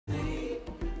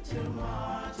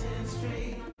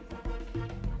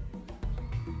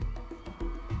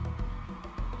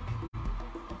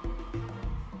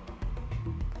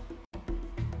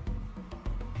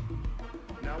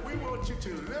we want you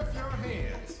to lift your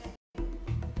hands.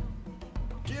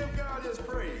 Give God his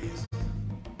praise,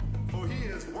 for he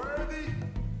is worthy.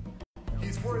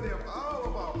 He's worthy of all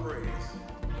of our praise.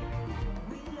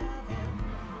 We love him.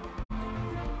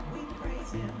 We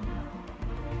praise him.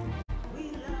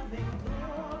 We love and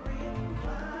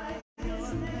glorify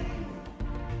his name.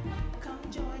 Come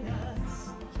join us.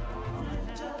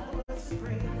 Lift your voice to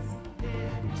praise.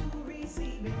 To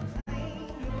receive and claim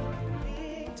your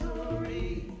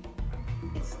victory.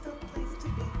 It's the place to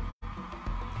be.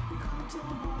 Come to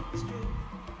Market Street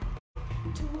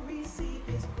to receive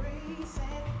his grace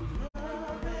and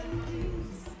love and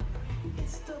peace.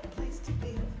 It's the place to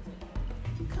be.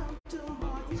 Come to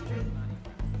Market Street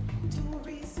to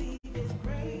receive his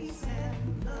grace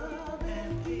and love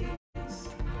and peace.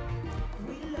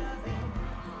 We love him.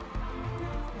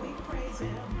 We praise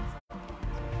him.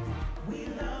 We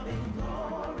love and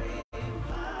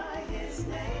glorify his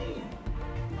name.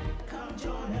 Come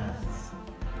join us.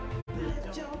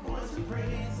 Lift your voice of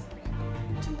praise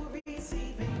to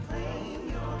receive and claim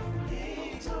your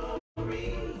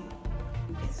victory.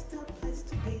 It's the place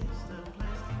to be.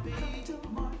 Come to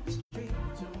Market Street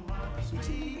to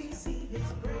receive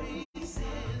his grace, his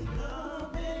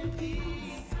love and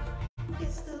peace.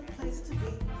 It's the place to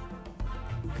be.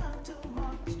 Come to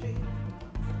Market Street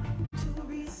to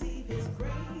receive his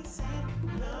grace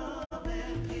and love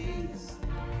and peace.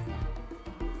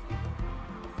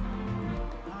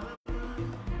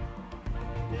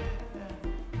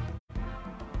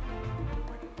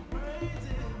 Praise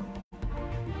him.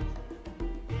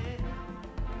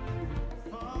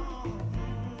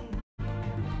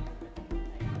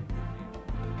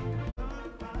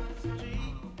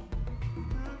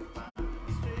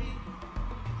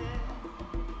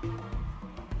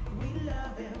 We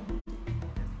love him.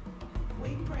 We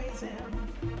praise him.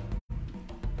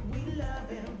 We love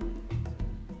him.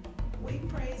 We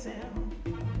praise him.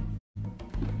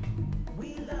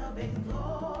 We love and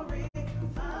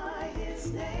glorify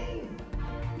his name.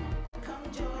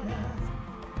 Come join us.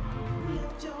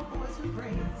 Lift your voice with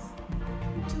praise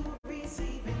to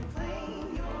receive and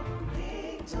claim your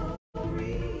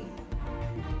victory.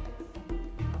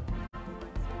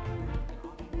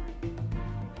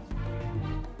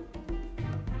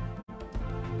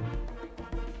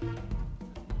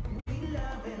 We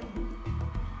love him.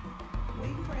 We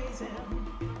praise him.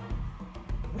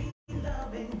 We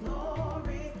love and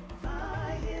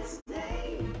glorify his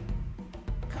name.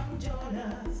 Come join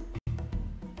us.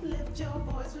 Lift your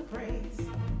voice with praise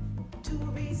to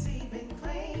receive and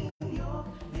claim your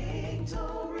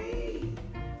victory.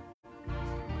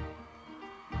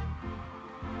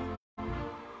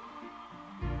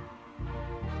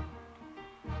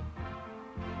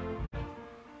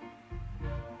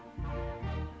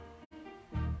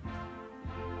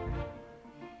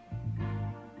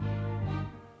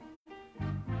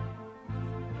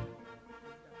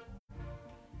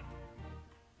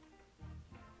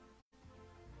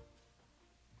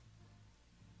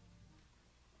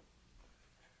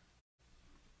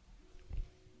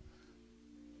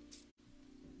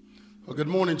 Well, good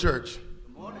morning, church.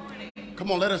 Good morning.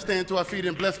 Come on, let us stand to our feet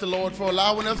and bless the Lord for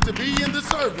allowing us to be in the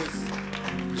service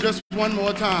just one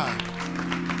more time.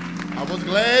 I was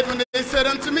glad when they said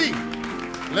unto me,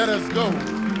 let us go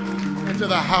into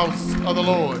the house of the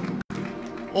Lord.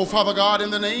 Oh, Father God, in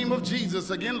the name of Jesus,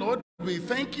 again, Lord, we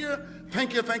thank you,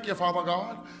 Father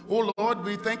God. Oh, Lord,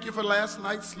 we thank you for last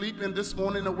night's sleep and this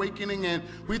morning awakening. And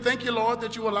we thank you, Lord,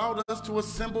 that you allowed us to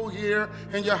assemble here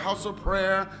in your house of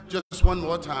prayer just one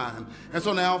more time. And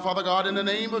so now, Father God, in the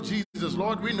name of Jesus,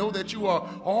 Lord, we know that you are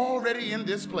already in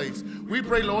this place. We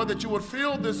pray, Lord, that you would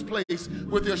fill this place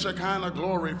with your Shekinah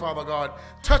glory, Father God.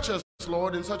 Touch us,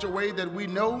 Lord, in such a way that we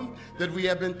know that we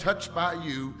have been touched by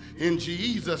you. In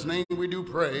Jesus' name we do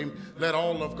pray. Let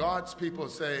all of God's people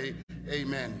say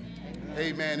amen.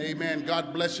 Amen. Amen.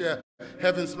 God bless you.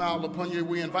 Heaven smile upon you.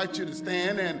 We invite you to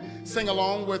stand and sing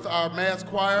along with our mass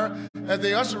choir as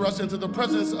they usher us into the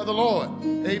presence of the Lord.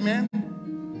 Amen.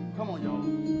 Come on, y'all.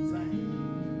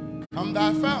 Sing. Come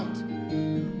thy fount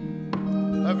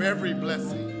of every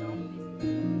blessing.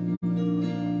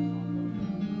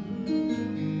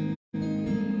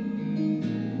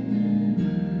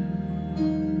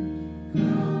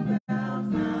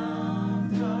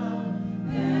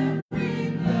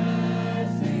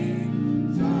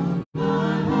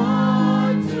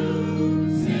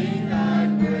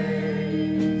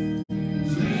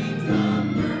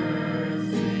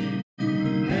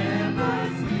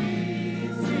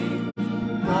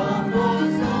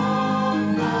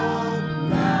 Songs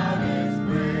of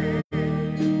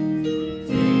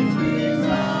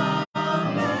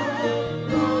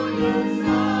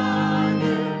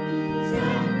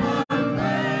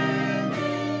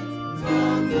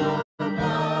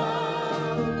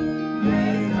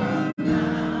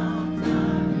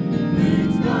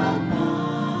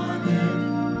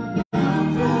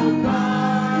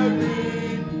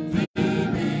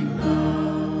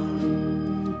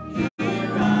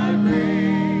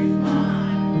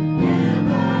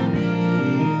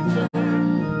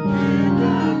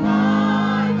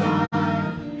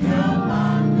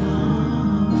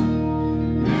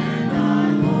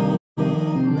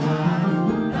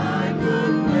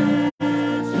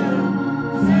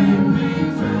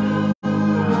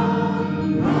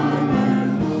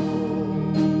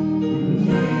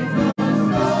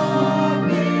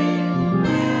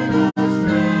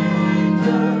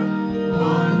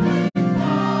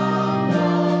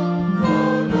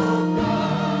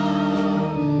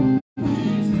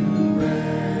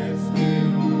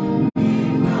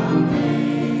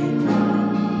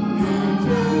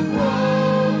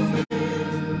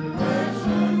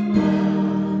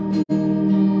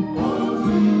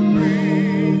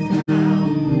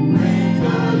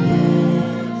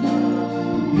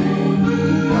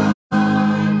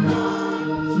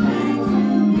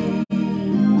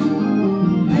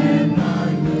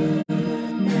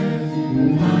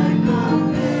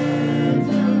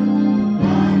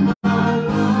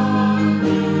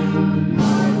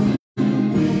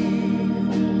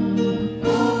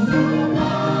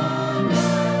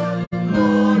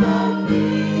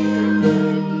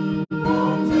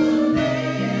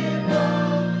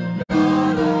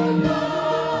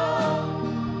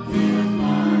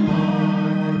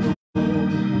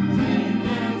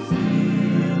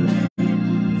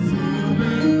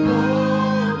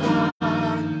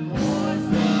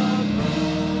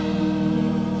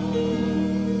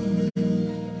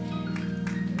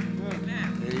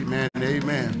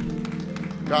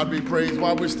God be praised.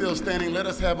 While we're still standing, let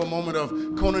us have a moment of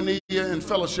koinonia and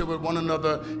fellowship with one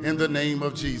another in the name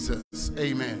of Jesus.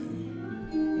 Amen.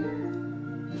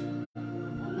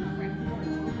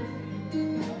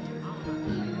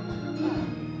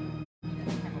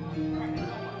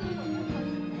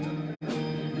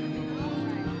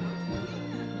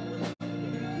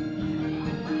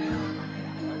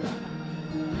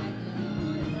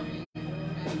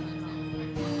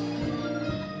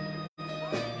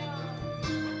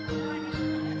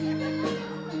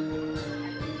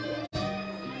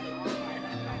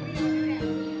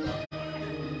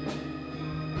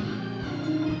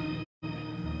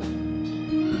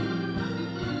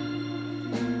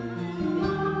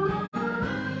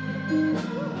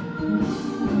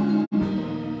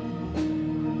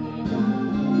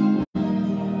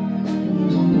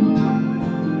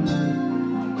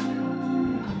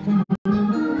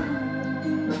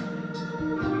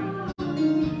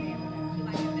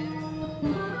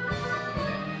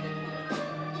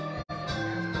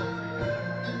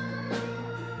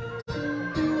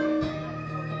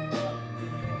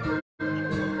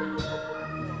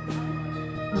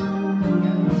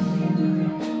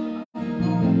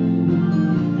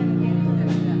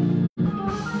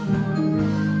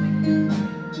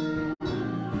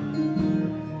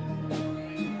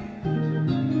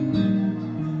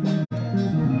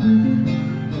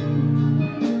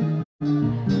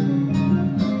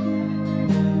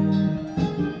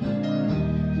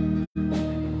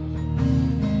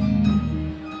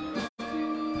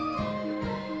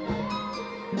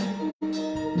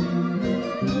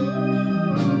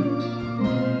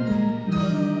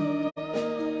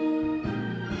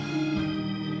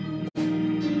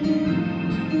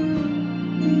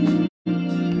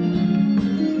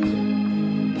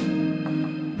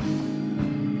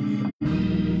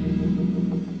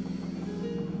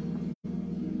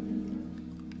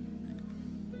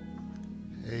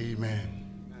 Amen.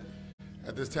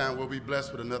 At this time, we'll be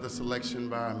blessed with another selection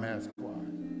by our mass choir.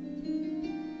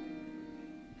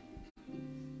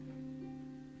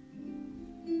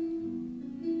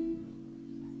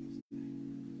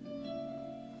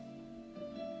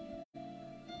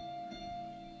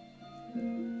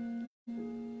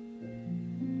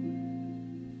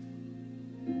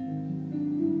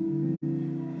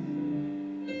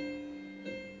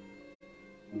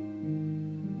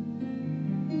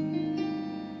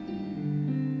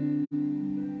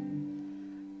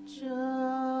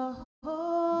 Jehovah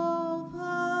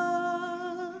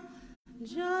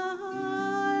Jireh,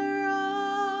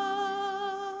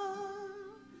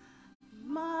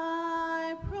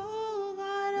 my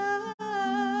provider,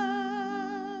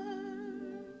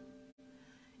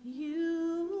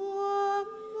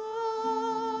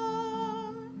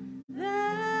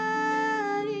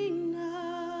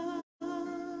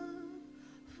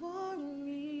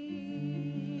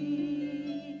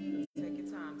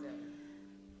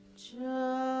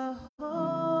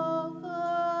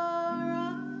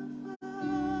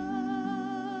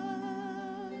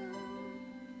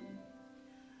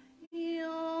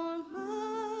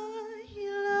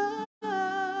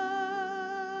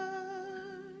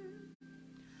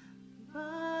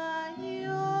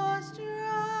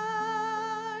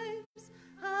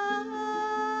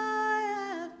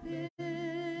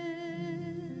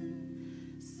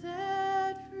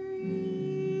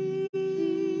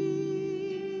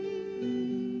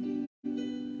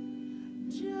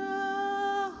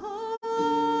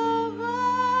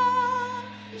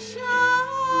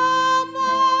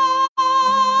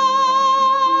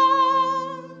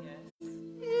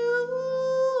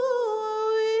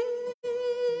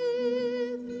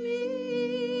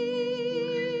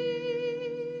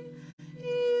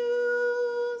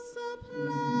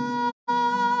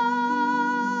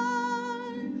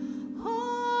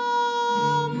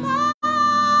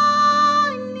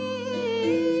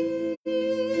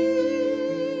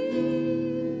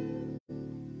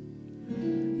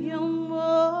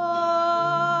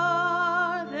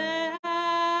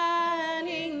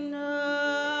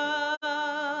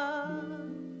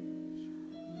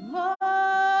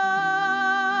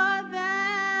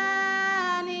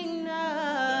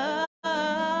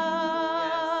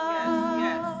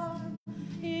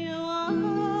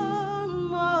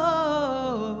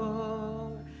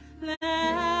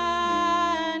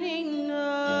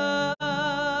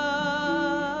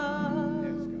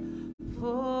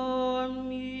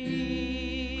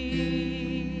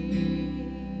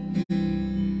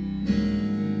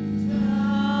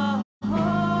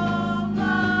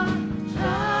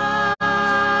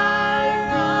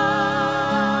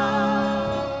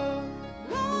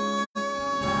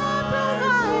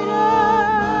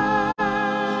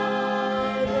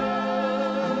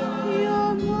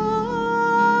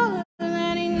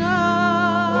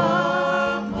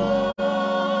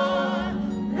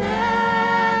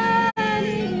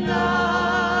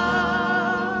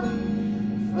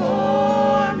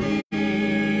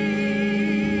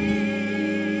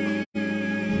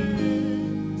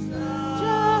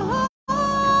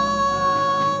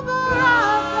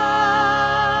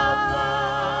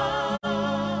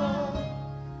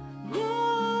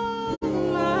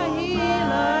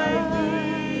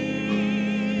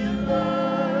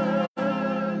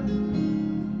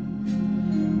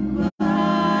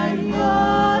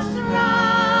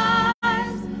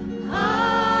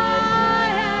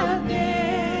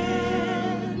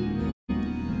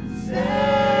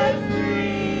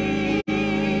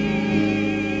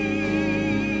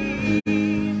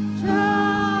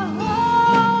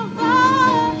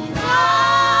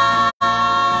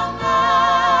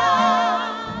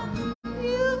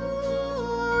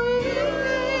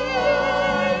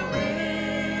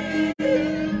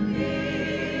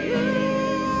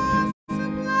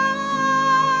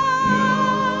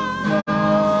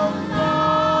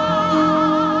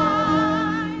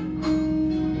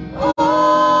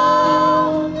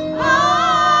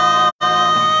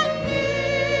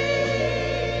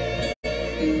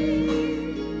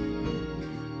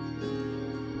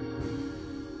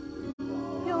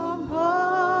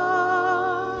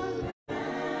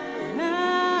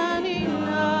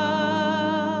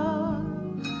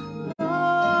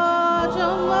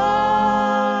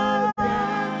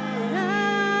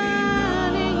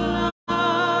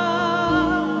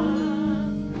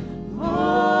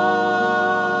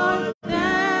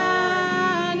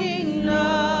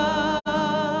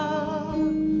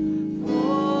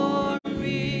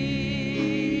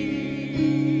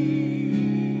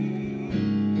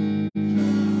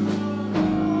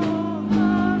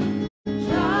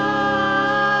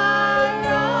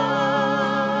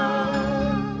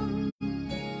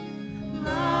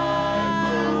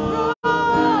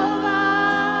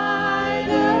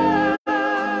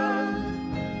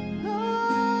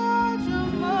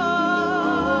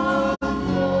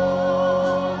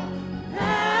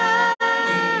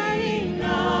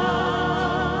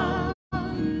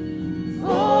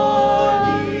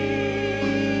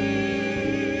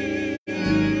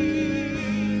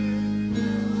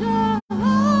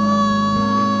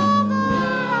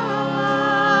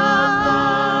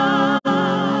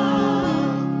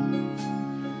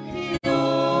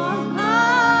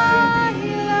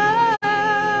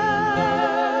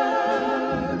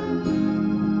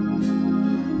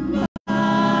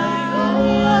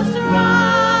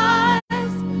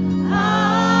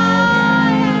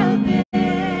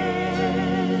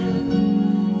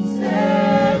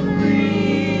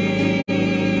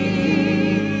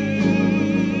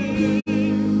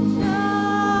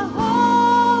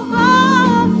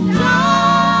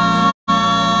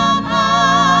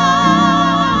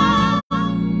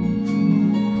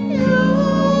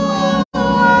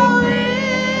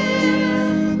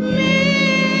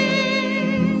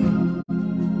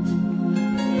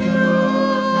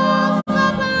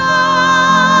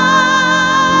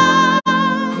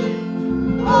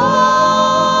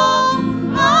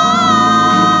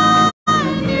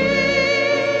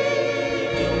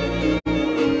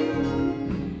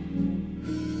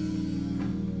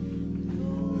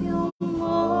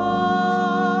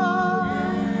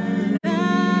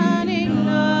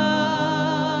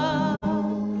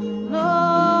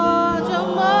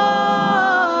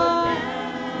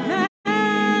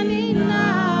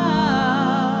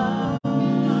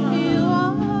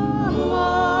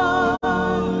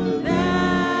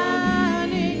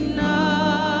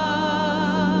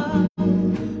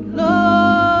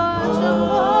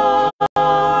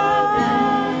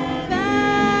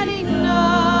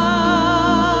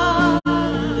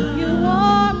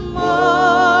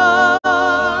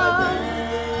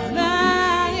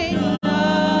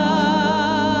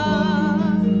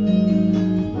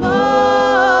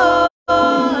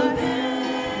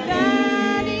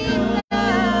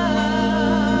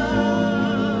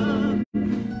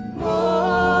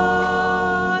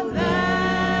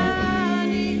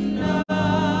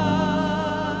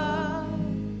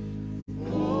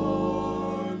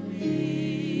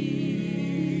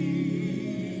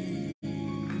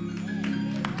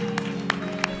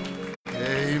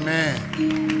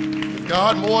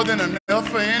 God more than enough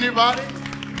for anybody?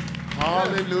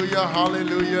 Hallelujah,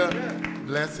 hallelujah.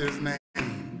 Bless his name.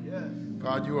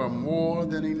 God, you are more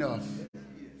than enough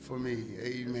for me.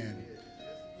 Amen.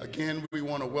 Again, we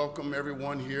want to welcome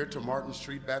everyone here to Martin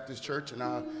Street Baptist Church and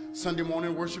our Sunday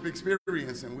morning worship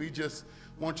experience. And we just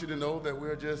want you to know that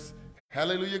we're just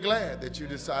hallelujah glad that you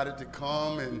decided to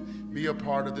come and be a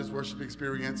part of this worship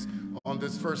experience on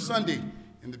this first Sunday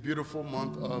in the beautiful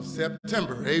month of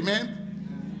September. Amen.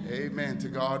 Amen. To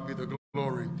God be the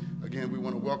glory. Again, we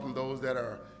want to welcome those that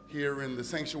are here in the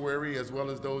sanctuary as well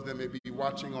as those that may be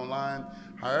watching online.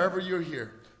 However you're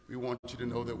here, we want you to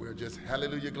know that we're just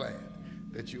hallelujah glad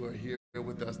that you are here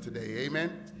with us today.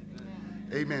 Amen.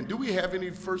 Amen. Do we have any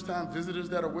first-time visitors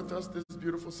that are with us this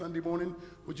beautiful Sunday morning?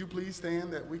 Would you please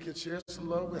stand that we could share some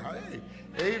love with?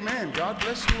 Hey, amen. God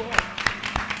bless you all.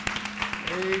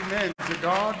 Amen. To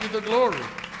God be the glory.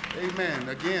 Amen.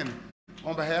 Again,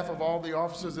 on behalf of all the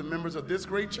officers and members of this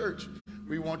great church,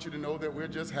 we want you to know that we're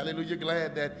just hallelujah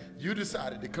glad that you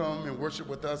decided to come and worship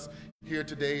with us here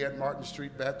today at Martin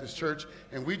Street Baptist Church.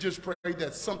 And we just pray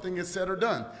that something is said or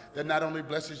done that not only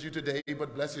blesses you today,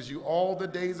 but blesses you all the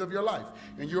days of your life.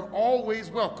 And you're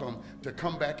always welcome to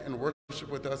come back and worship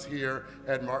with us here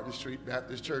at Martin Street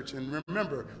Baptist Church. And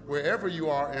remember, wherever you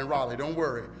are in Raleigh, don't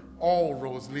worry, all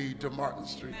roads lead to Martin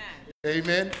Street.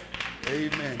 Amen.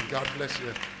 Amen. God bless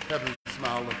you. Heaven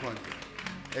smile upon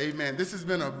you. Amen. This has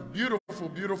been a beautiful,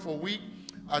 beautiful week.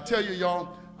 I tell you,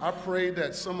 y'all, I pray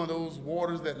that some of those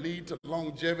waters that lead to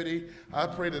longevity, I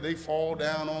pray that they fall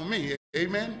down on me.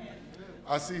 Amen.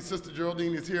 I see Sister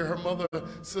Geraldine is here. Her mother,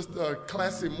 Sister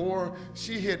Classy Moore,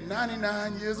 she hit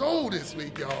 99 years old this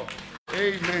week, y'all.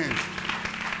 Amen.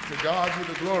 To God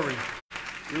be the glory.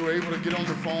 We were able to get on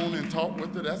the phone and talk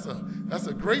with her. That's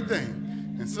a great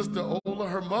thing. And Sister Ola,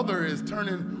 her mother, is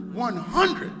turning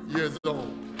 100 years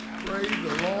old. Praise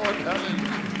the Lord.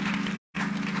 Hallelujah.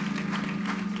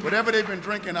 Whatever they've been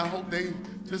drinking, I hope they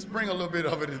just bring a little bit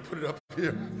of it and put it up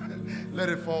here. Let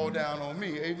it fall down on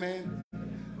me. Amen.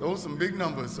 Those are some big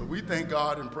numbers. So we thank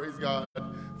God and praise God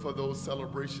for those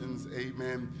celebrations.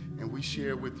 Amen. And we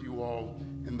share with you all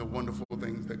in the wonderful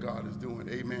things that God is doing.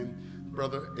 Amen.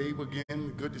 Brother Abe,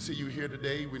 again, good to see you here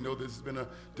today. We know this has been a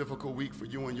difficult week for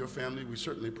you and your family. We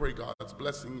certainly pray God's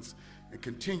blessings and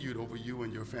continued over you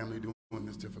and your family during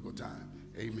this difficult time.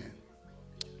 Amen.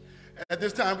 At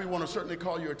this time, we want to certainly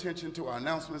call your attention to our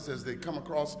announcements as they come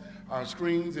across our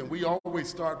screens. And we always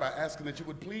start by asking that you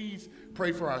would please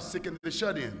pray for our sick and the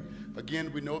shut-in.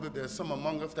 Again, we know that there's some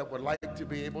among us that would like to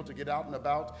be able to get out and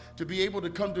about, to be able to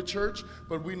come to church,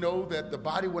 but we know that the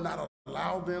body will not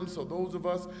allow them. So those of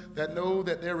us that know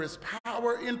that there is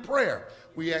power in prayer,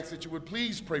 we ask that you would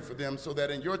please pray for them so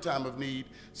that in your time of need,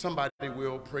 somebody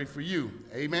will pray for you.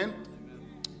 Amen.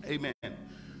 Amen.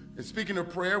 And speaking of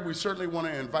prayer, we certainly want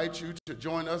to invite you to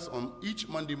join us on each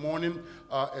Monday morning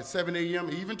at 7 a.m.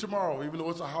 Even tomorrow, even though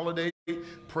it's a holiday,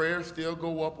 prayers still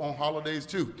go up on holidays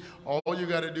too. All you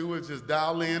got to do is just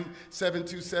dial in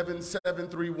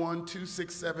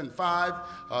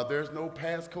 727-731-2675. There's no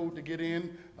passcode to get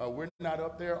in. We're not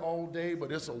up there all day,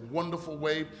 but it's a wonderful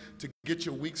way to get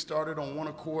your week started on one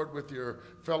accord with your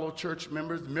fellow church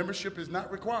members. Membership is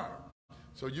not required.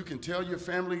 So you can tell your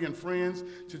family and friends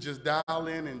to just dial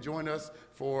in and join us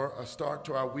for a start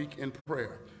to our week in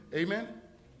prayer. Amen?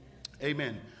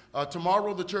 Amen.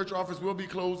 Tomorrow, the church office will be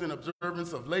closed in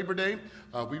observance of Labor Day.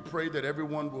 We pray that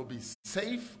everyone will be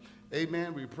safe.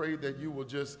 Amen. We pray that you will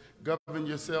just govern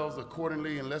yourselves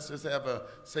accordingly, and let's just have a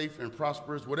safe and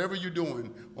prosperous, whatever you're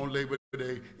doing on Labor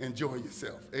Day, enjoy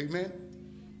yourself. Amen.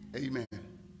 Amen.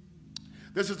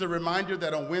 This is a reminder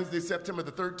that on Wednesday, September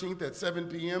the 13th at 7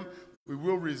 p.m., we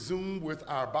will resume with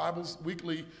our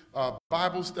weekly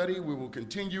Bible study. We will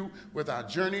continue with our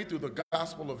journey through the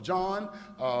Gospel of John.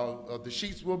 The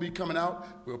sheets will be coming out.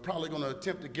 We're probably going to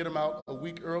attempt to get them out a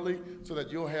week early so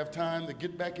that you'll have time to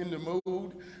get back in the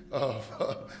mood of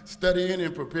studying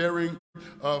and preparing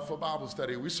for Bible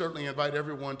study. We certainly invite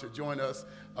everyone to join us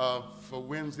for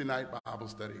Wednesday night Bible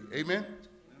study. Amen?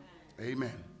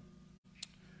 Amen.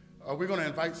 We're going to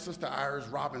invite Sister Iris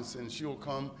Robinson. She'll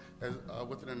come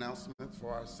with an announcement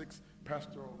for our 6th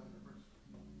pastoral anniversary.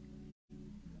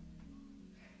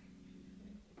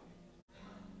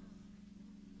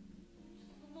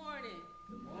 Good morning.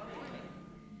 Good morning.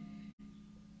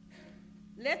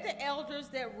 Let the elders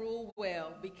that rule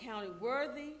well be counted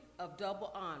worthy of double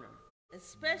honor,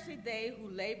 especially they who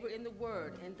labor in the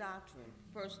word and doctrine.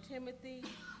 1 Timothy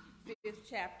 5th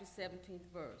chapter, 17th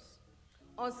verse.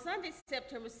 On Sunday,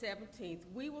 September 17th,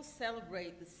 we will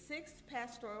celebrate the 6th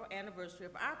pastoral anniversary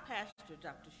of our pastor,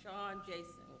 Dr. Shawn J.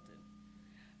 Singleton.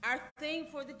 Our theme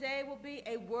for the day will be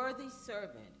a worthy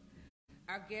servant.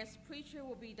 Our guest preacher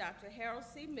will be Dr. Harold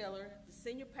C. Miller, the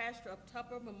senior pastor of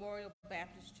Tupper Memorial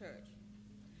Baptist Church.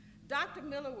 Dr.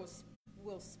 Miller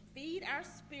will feed our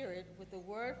spirit with the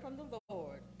word from the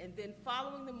Lord, and then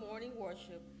following the morning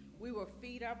worship, we will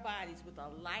feed our bodies with a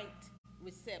light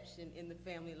reception in the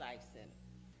Family Life Center.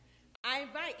 I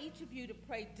invite each of you to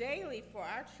pray daily for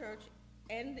our church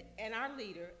and our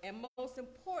leader, and most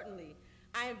importantly,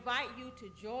 I invite you to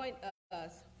join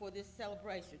us for this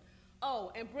celebration.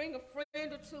 Oh, and bring a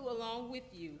friend or two along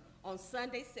with you on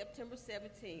Sunday, September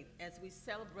 17th, as we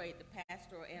celebrate the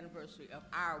pastoral anniversary of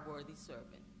our worthy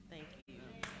servant. Thank you.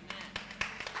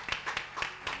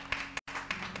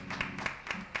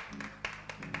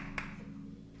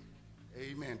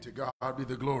 Amen. To God be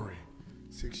the glory.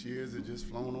 6 years have just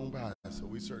flown on by, so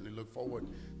we certainly look forward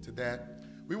to that.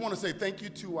 We want to say thank you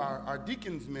to our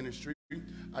deacons ministry.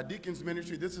 Our deacons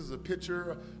ministry, this is a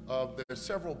picture of the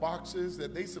several boxes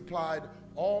that they supplied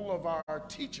all of our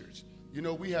teachers. You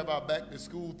know, we have our back to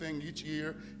school thing each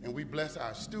year, and we bless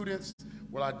our students.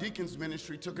 Well, our deacons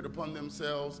ministry took it upon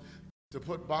themselves to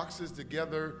put boxes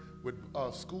together with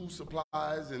school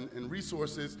supplies and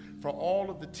resources for all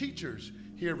of the teachers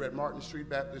here at Martin Street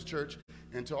Baptist Church.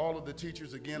 And to all of the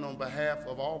teachers, again, on behalf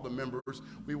of all the members,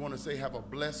 we want to say have a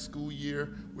blessed school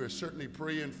year. We're certainly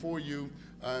praying for you.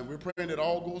 We're praying that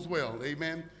all goes well.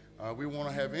 Amen. We want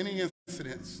to have any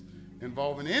incidents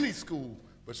involving any school,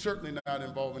 but certainly not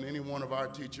involving any one of our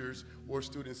teachers or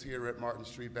students here at Martin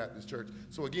Street Baptist Church.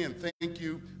 So again, thank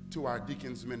you to our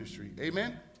deacons ministry.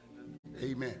 Amen.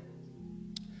 Amen.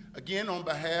 Again, on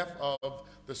behalf of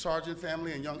the Sargent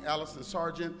family and young Allison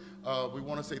Sargent, we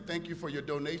want to say thank you for your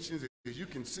donations. As you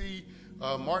can see,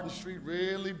 Martin Street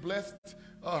really blessed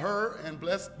her and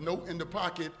blessed Note in the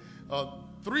Pocket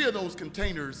 3 of those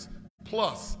containers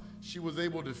plus she was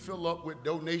able to fill up with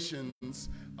donations.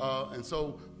 And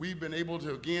so we've been able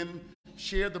to, again,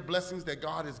 share the blessings that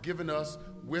God has given us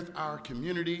with our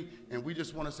community. And we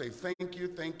just want to say thank you,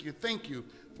 thank you, thank you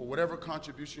for whatever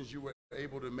contributions you were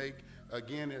able to make.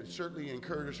 Again, it certainly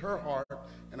encouraged her heart,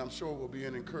 and I'm sure it will be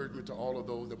an encouragement to all of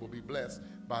those that will be blessed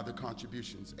by the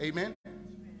contributions. Amen?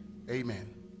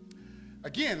 Amen.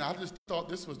 Again, I just thought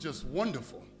this was just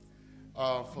wonderful.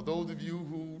 For those of you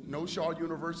who know Shawn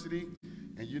University,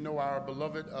 and you know our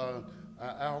beloved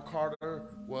Al Carter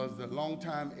was the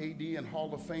longtime AD and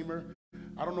Hall of Famer.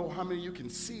 I don't know how many of you can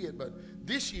see it, but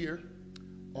this year,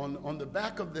 on the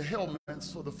back of the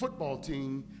helmets for the football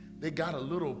team, they got a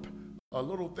little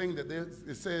thing that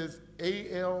it says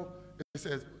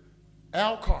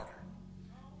Al Carter.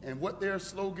 And what their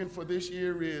slogan for this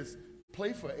year is,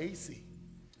 play for AC.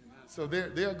 So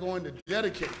they're going to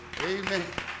dedicate. Amen.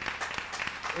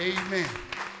 Amen.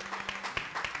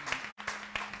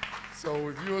 So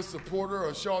if you're a supporter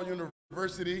of Shawn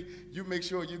University, you make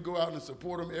sure you go out and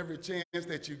support them every chance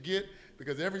that you get,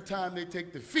 because every time they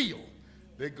take the field,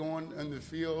 they're going in the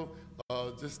field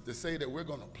just to say that we're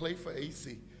going to play for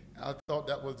AC. I thought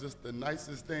that was just the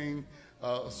nicest thing,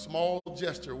 a small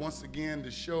gesture, once again,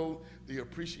 to show the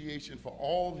appreciation for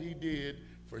all he did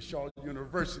for Shawn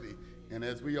University. And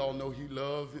as we all know, he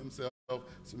loved himself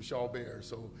some Shaw Bears.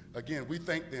 So again, we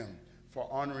thank them for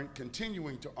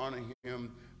continuing to honor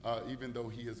him even though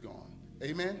he is gone.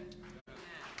 Amen?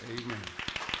 Amen.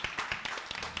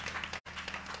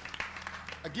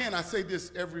 Again, I say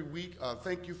this every week.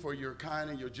 Thank you for your kind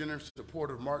and your generous support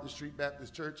of Martin Street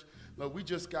Baptist Church. Look, we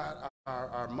just got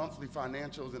our monthly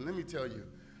financials, and let me tell you,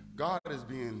 God is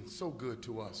being so good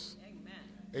to us. Amen.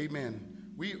 Amen.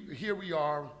 Here we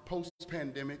are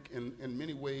post-pandemic in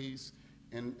many ways,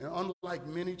 and unlike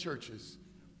many churches,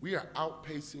 we are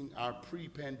outpacing our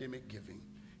pre-pandemic giving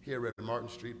here at Martin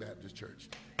Street Baptist Church.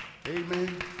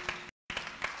 Amen.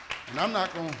 And I'm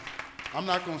not going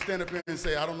to stand up here and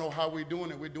say, I don't know how we're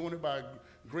doing it. We're doing it by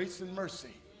grace and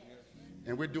mercy.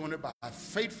 And we're doing it by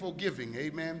faithful giving.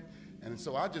 Amen. And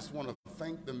so I just want to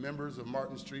thank the members of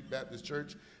Martin Street Baptist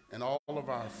Church and all of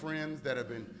our friends that have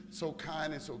been so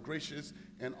kind and so gracious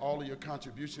in all of your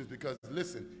contributions, because,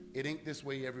 listen, it ain't this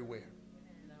way everywhere.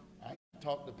 I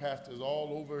talk to pastors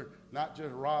all over, not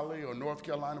just Raleigh or North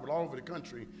Carolina, but all over the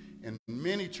country. And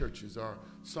many churches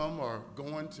some are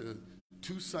going to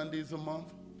 2 Sundays a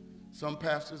month. Some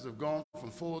pastors have gone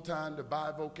from full-time to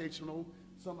bivocational.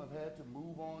 Some have had to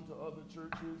move on to other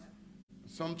churches.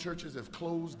 Some churches have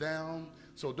closed down.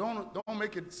 So don't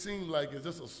make it seem like it's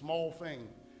just a small thing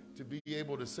to be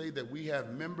able to say that we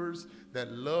have members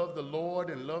that love the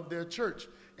Lord and love their church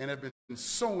and have been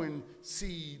sowing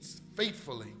seeds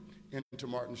faithfully into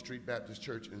Martin Street Baptist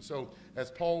Church. And so,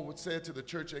 as Paul would say to the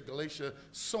church at Galatia,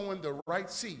 sowing the right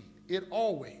seed, it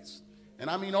always, and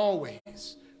I mean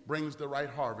always, brings the right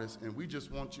harvest. And we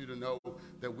just want you to know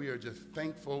that we are just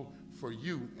thankful for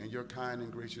you and your kind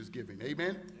and gracious giving.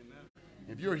 Amen? Amen.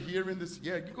 If you're hearing this,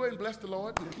 you go ahead and bless the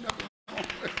Lord.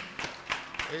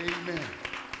 Amen.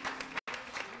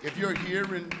 If you're here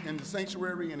in the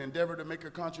sanctuary and endeavor to make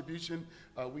a contribution,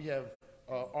 we have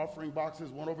offering boxes,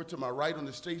 one over to my right on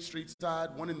the State Street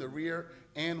side, one in the rear,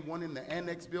 and one in the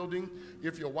annex building.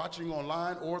 If you're watching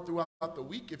online or throughout the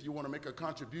week, if you want to make a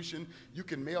contribution, you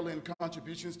can mail in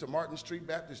contributions to Martin Street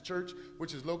Baptist Church,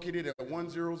 which is located at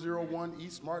 1001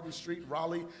 East Martin Street,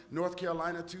 Raleigh, North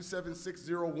Carolina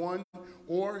 27601.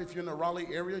 Or if you're in the Raleigh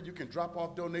area, you can drop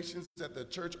off donations at the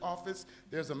church office.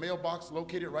 There's a mailbox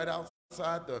located right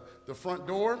outside the front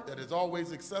door that is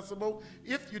always accessible.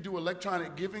 If you do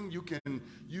electronic giving, you can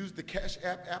use the Cash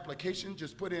App application.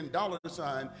 Just put in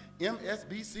 $sign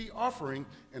MSBC offering,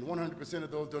 and 100%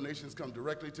 of those donations come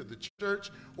directly to the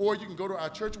church. Or you can go to our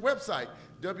church website,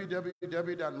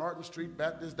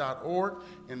 www.martinstreetbaptist.org,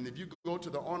 and if you go to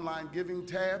the online giving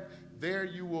tab, there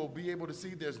you will be able to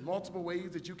see there's multiple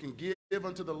ways that you can give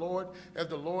unto the Lord as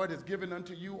the Lord has given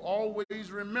unto you,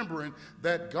 always remembering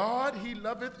that God, he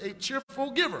loveth a cheerful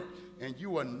giver, and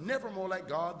you are never more like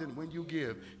God than when you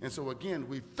give. And so again,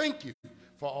 we thank you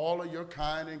for all of your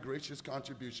kind and gracious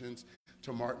contributions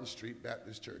to Martin Street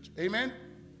Baptist Church. Amen?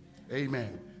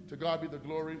 Amen. To God be the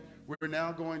glory. We're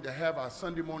now going to have our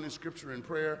Sunday morning scripture and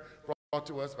prayer brought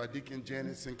to us by Deacon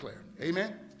Janet Sinclair. Amen?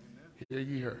 Amen. Hear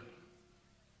ye her.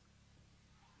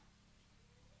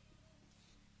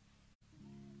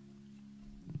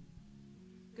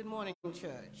 Good morning,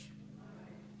 church.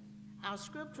 Our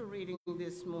scripture reading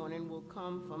this morning will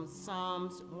come from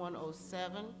Psalms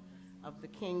 107 of the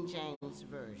King James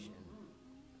Version.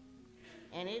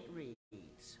 And it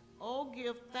reads, Oh,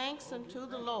 give thanks unto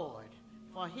the Lord,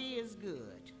 for he is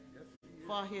good,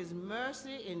 for his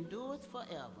mercy endureth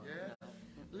forever.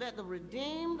 Let the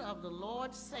redeemed of the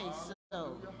Lord say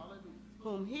so,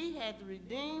 whom he hath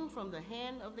redeemed from the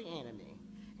hand of the enemy,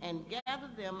 and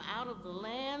gathered them out of the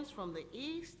lands from the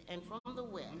east and from the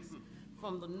west,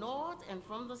 from the north and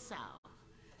from the south.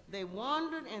 They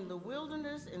wandered in the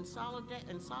wilderness in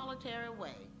solitary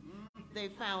way. They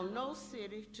found no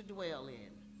city to dwell in.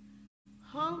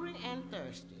 Hungry and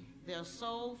thirsty, their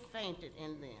soul fainted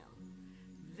in them.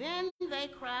 Then they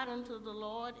cried unto the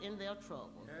Lord in their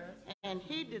trouble, and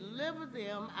he delivered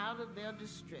them out of their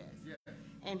distress.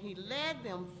 And he led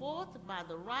them forth by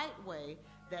the right way,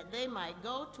 that they might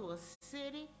go to a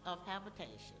city of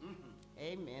habitation.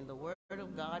 Amen. The word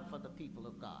of God for the people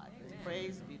of God.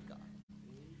 Praise be to God.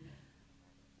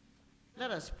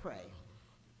 Let us pray.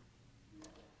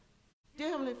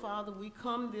 Dear Heavenly Father, we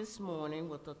come this morning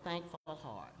with a thankful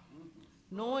heart,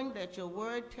 knowing that your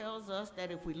word tells us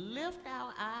that if we lift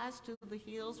our eyes to the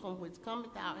hills from which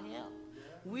cometh our help,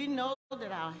 we know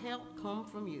that our help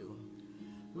comes from you.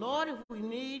 Lord, if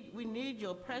we need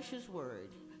your precious word,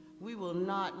 you will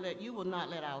not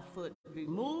let our foot be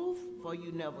moved, for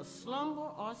you never slumber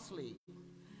or sleep.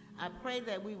 I pray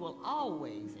that we will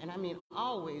always, and I mean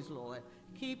always, Lord,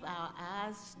 keep our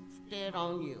eyes stead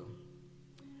on you.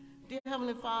 Dear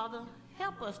Heavenly Father,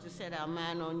 help us to set our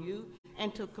mind on you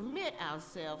and to commit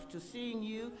ourselves to seeing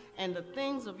you and the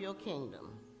things of your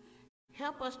kingdom.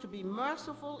 Help us to be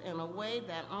merciful in a way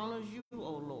that honors you,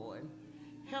 O Lord.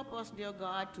 Help us, dear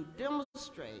God, to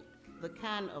demonstrate the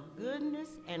kind of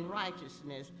goodness and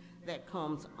righteousness that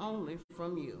comes only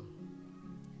from you.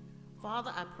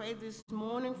 Father, I pray this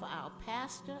morning for our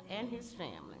pastor and his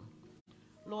family.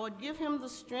 Lord, give him the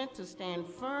strength to stand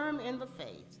firm in the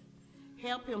faith.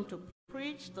 Help him to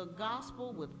preach the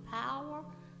gospel with power,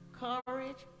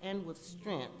 courage, and with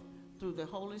strength through the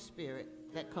Holy Spirit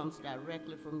that comes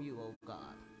directly from you, O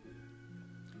God.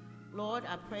 Lord,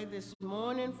 I pray this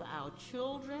morning for our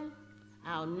children,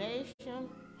 our nation,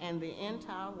 and the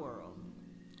entire world.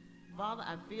 Father,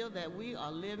 I feel that we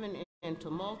are living in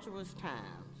tumultuous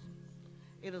times.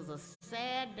 It is a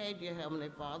sad day, dear Heavenly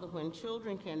Father, when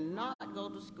children cannot go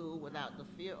to school without the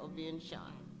fear of being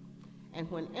shot, and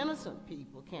when innocent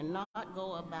people cannot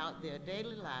go about their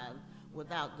daily lives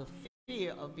without the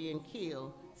fear of being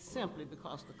killed simply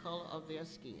because of the color of their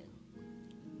skin.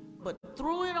 But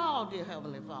through it all, dear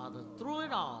Heavenly Father, through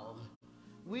it all,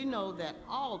 we know that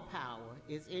all power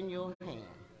is in your hand.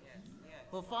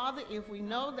 But Father, if we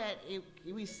know that if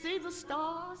we see the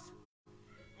stars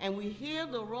and we hear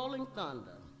the rolling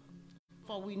thunder,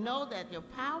 for we know that your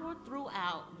power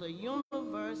throughout the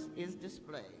universe is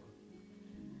displayed.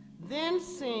 Then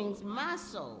sings my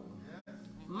soul,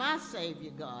 my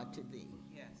Savior God, to thee.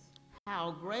 Yes.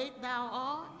 How great thou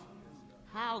art,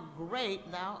 how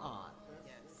great thou art.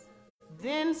 Yes.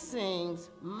 Then sings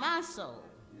my soul,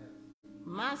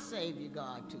 my Savior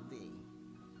God, to thee.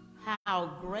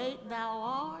 How great thou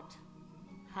art,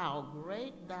 how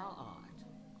great thou art.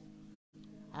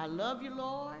 I love you,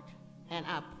 Lord, and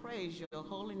I praise your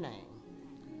holy name.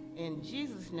 In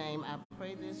Jesus' name I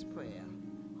pray this prayer.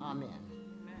 Amen.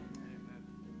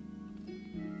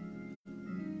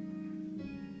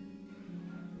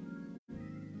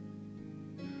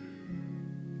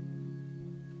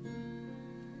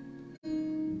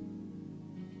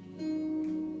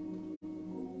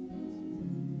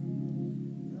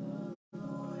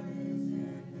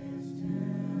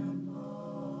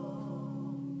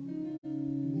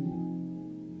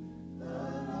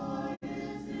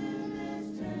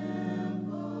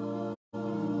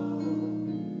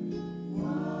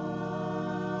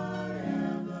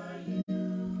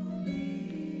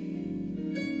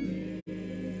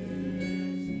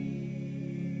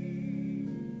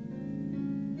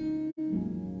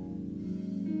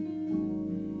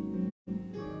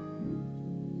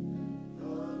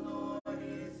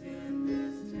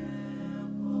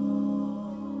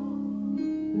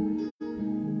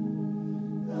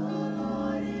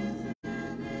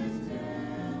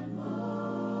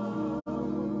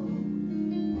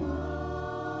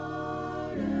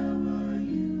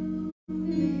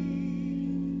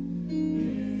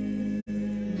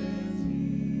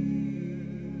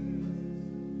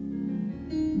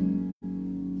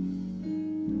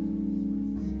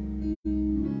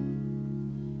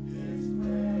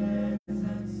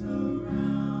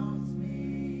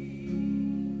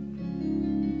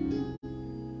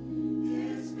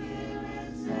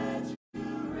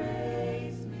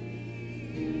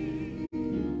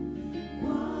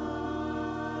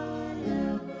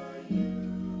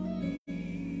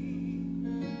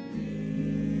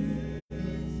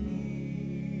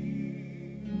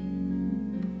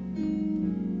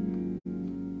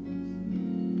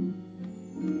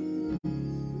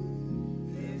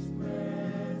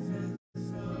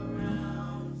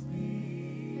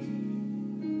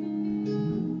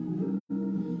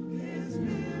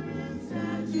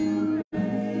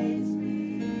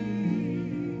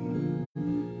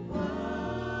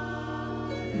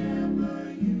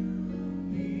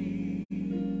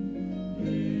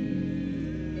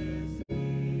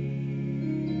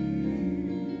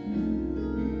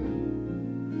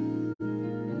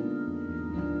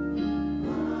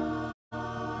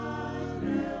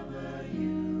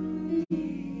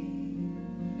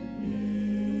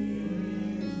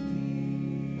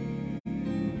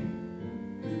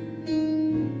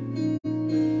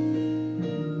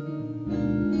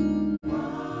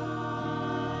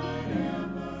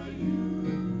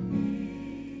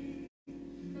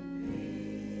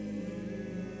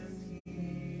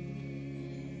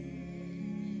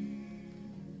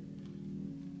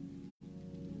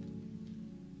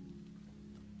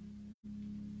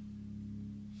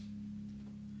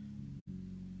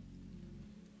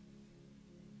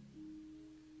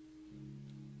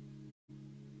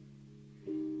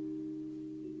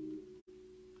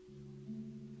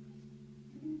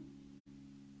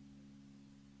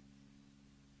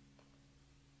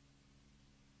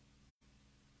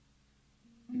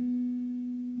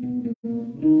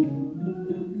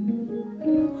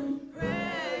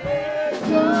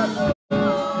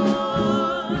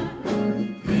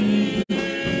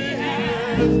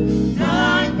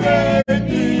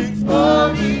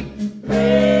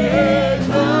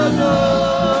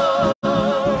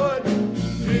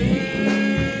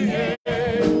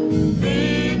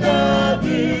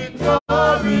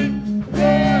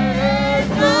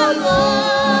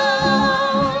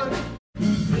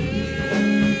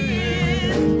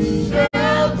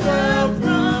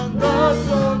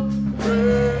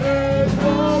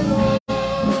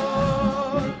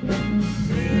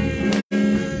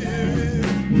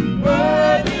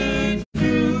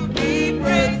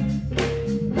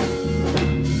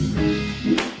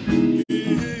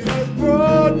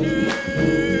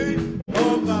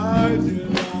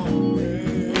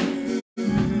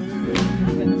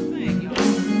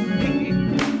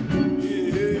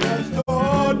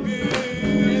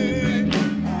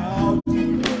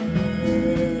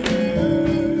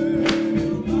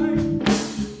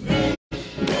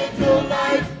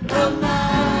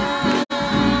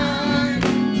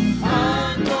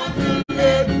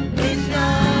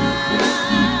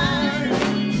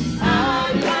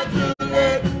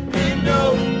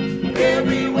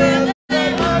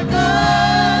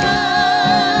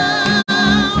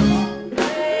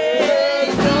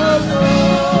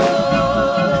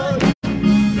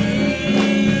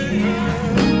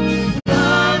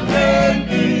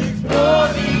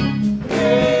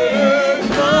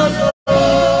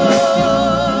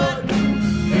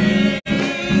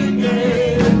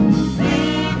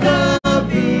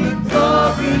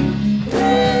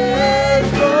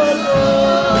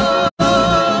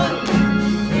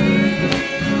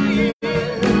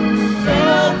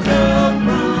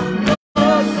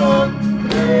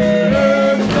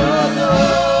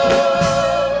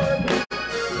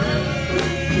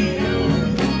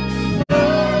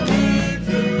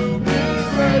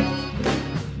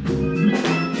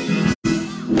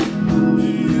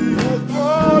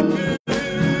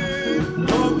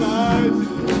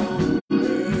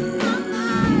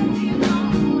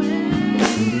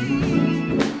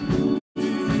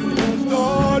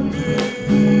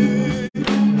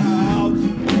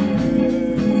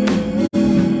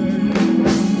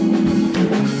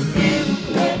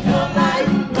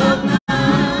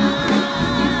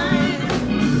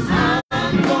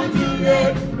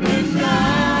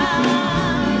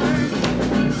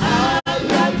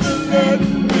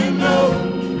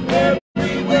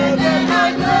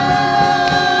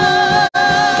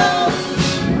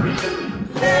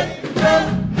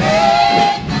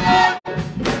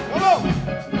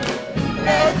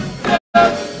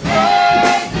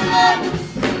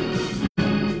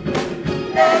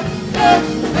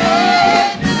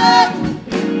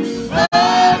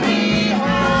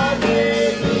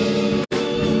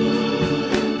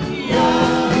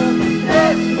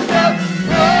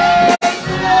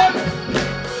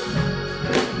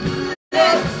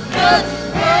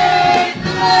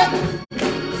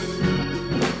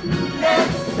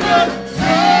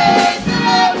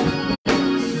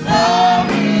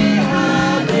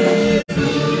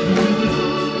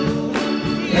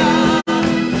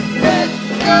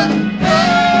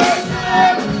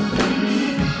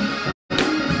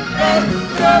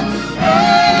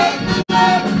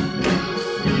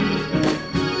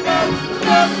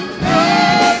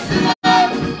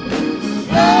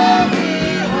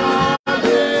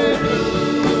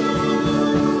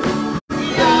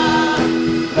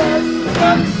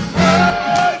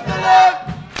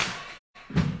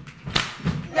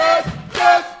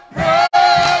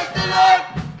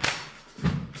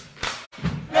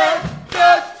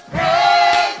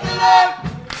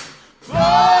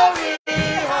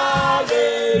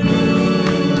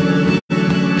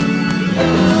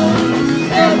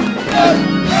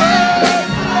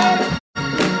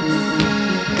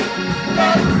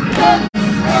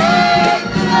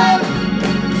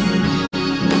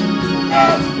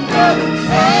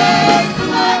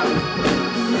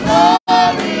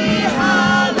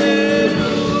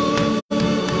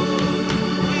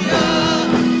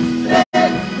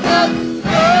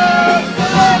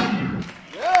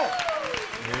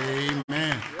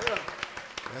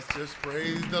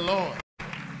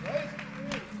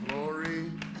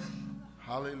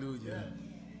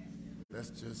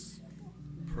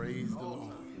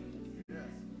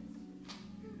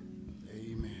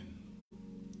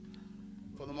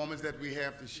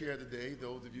 To share today,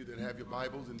 those of you that have your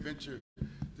Bibles and venture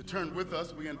to turn with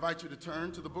us, we invite you to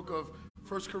turn to the book of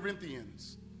 1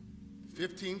 Corinthians,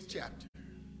 15th chapter,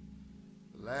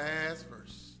 the last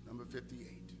verse, number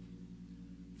 58.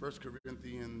 1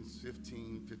 Corinthians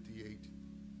 15:58.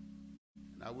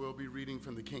 And I will be reading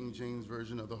from the King James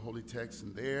Version of the Holy Text,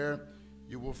 and there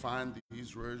you will find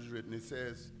these words written. It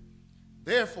says,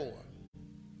 therefore,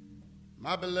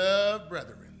 my beloved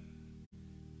brethren,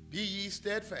 be ye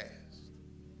steadfast,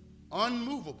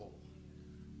 unmovable,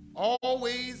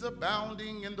 always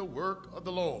abounding in the work of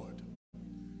the Lord.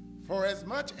 For as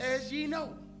much as ye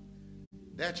know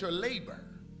that your labor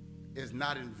is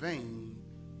not in vain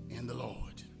in the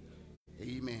Lord.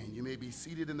 Amen. You may be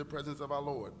seated in the presence of our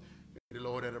Lord. May the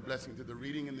Lord add a blessing to the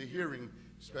reading and the hearing,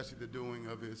 especially the doing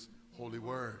of his holy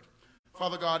word.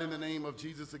 Father God, in the name of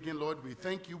Jesus, again, Lord, we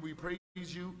thank you, we praise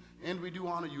you, and we do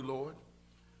honor you, Lord,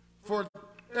 for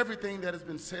everything that has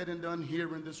been said and done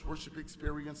here in this worship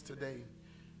experience today.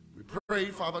 We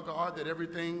pray, Father God, that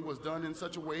everything was done in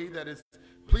such a way that is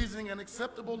pleasing and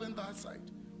acceptable in thy sight.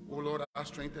 O Lord, our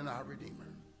strength and our Redeemer.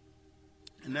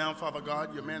 And now, Father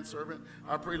God, your manservant,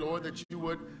 I pray, Lord, that you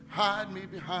would hide me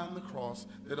behind the cross,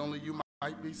 that only you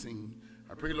might be seen.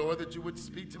 I pray, Lord, that you would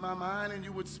speak to my mind and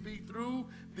you would speak through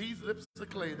these lips of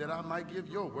clay, that I might give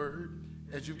your word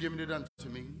as you've given it unto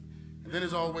me. And then,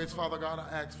 as always, Father God, I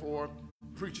ask for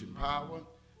preaching power,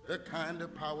 the kind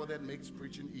of power that makes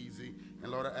preaching easy.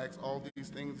 And Lord, I ask all these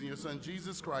things in your Son,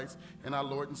 Jesus Christ, and our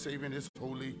Lord and Savior, in his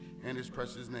holy and his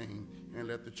precious name. And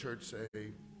let the church say,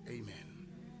 amen.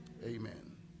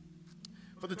 Amen.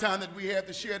 For the time that we have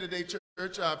to share today,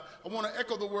 church, I want to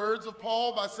echo the words of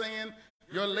Paul by saying,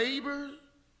 your labor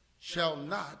shall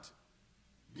not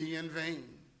be in vain.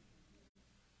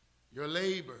 Your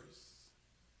labors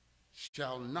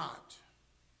shall not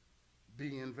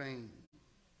be in vain.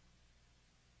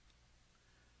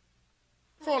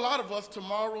 For a lot of us,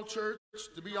 tomorrow, church,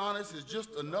 to be honest, is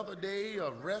just another day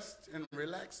of rest and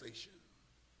relaxation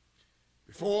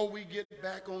before we get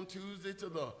back on Tuesday to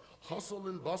the hustle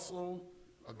and bustle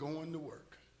of going to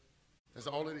work. That's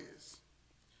all it is.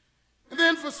 And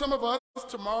then for some of us,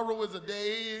 tomorrow is a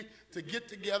day to get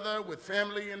together with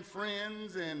family and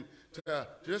friends and to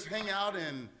just hang out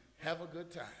and have a good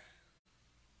time.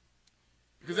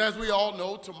 Because as we all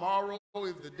know, tomorrow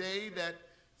is the day that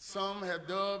some have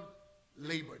dubbed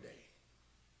Labor Day.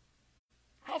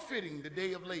 How fitting the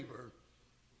day of labor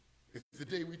is the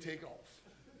day we take off.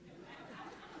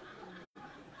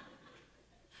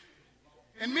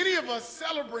 And many of us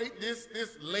celebrate this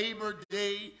Labor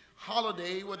Day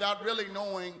holiday without really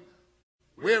knowing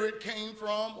where it came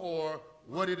from or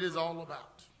what it is all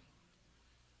about.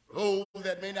 Those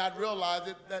that may not realize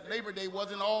it, that Labor Day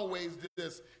wasn't always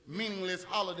this meaningless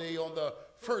holiday on the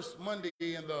first Monday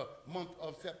in the month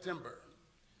of September.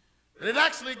 It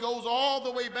actually goes all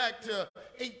the way back to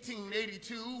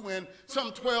 1882 when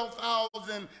some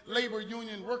 12,000 labor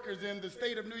union workers in the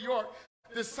state of New York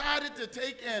decided to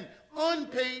take an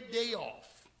unpaid day off.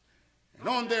 And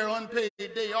on their unpaid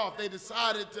day off, they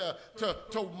decided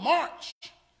to march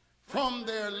from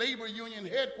their labor union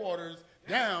headquarters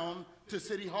down to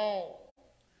City Hall.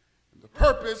 And the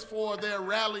purpose for their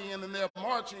rallying and their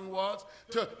marching was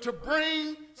to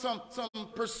bring some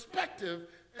perspective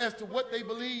as to what they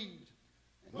believed.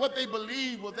 And what they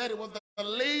believed was that it was the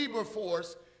labor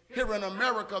force here in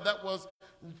America that was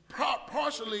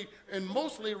partially and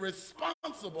mostly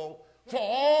responsible for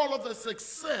all of the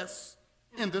success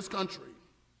in this country.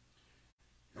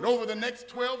 And over the next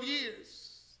 12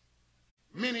 years,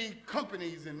 many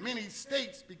companies in many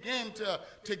states began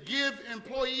to give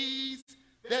employees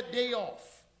that day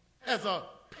off as a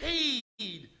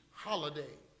paid holiday.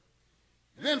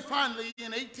 And then finally,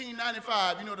 in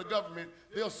 1895, you know, the government,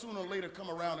 they'll sooner or later come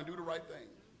around and do the right thing.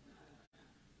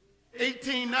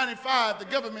 1895, the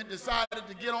government decided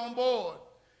to get on board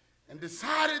and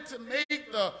decided to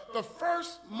make the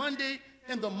first Monday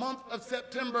in the month of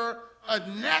September a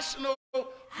national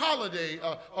holiday,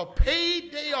 a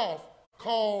paid day off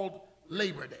called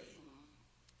Labor Day.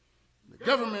 The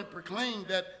government proclaimed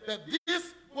that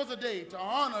this was a day to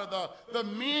honor the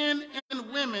men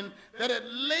and women that had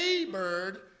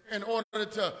labored in order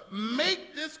to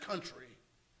make this country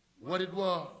what it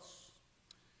was.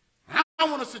 I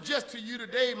want to suggest to you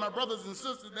today, my brothers and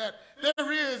sisters, that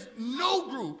there is no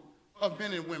group of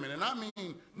men and women, and I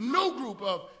mean no group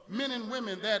of men and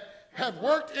women that have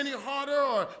worked any harder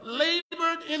or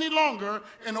labored any longer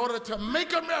in order to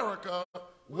make America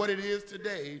what it is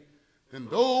today than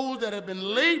those that have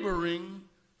been laboring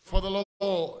for the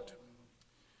Lord.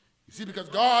 You see, because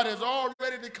God has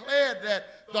already declared that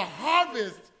the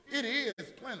harvest, it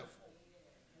is plentiful.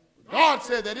 God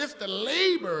said that it's the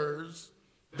laborers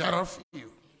that are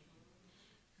few.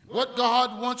 What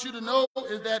God wants you to know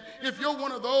is that if you're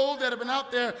one of those that have been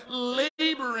out there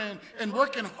laboring and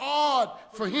working hard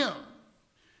for him,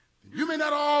 you may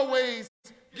not always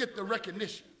get the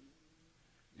recognition.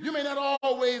 You may not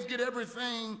always get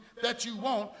everything that you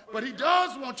want, but he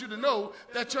does want you to know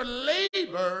that your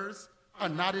labors are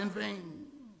not in vain.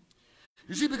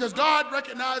 You see, because God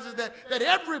recognizes that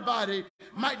everybody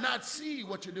might not see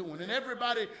what you're doing, and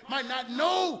everybody might not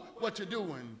know what you're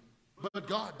doing, but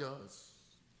God does.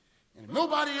 And if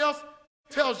nobody else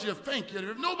tells you thank you,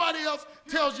 if nobody else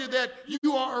tells you that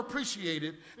you are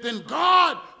appreciated, then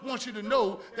God wants you to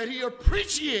know that he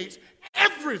appreciates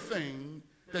everything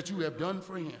that you have done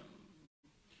for him.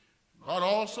 God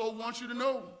also wants you to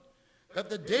know that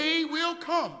the day will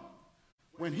come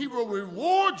when he will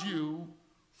reward you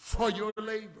for your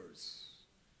labors.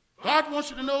 God wants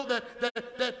you to know that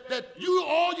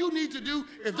all you need to do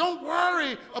is don't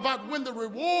worry about when the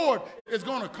reward is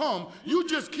going to come. You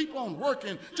just keep on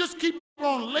working. Just keep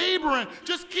on laboring.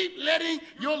 Just keep letting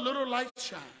your little light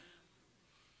shine.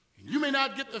 You may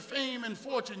not get the fame and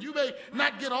fortune. You may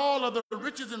not get all of the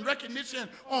riches and recognition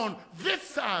on this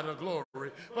side of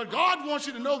glory. But God wants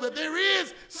you to know that there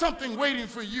is something waiting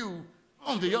for you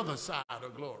on the other side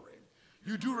of glory.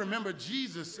 You do remember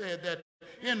Jesus said that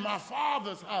in my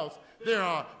Father's house there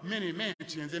are many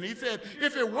mansions. And he said,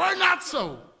 if it were not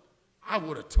so, I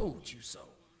would have told you so.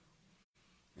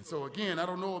 And so again, I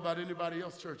don't know about anybody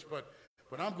else, church, but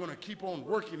I'm going to keep on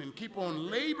working and keep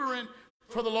on laboring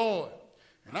for the Lord.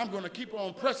 And I'm going to keep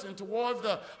on pressing towards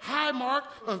the high mark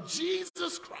of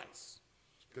Jesus Christ.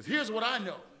 Because here's what I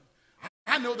know.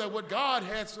 I know that what God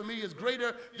has for me is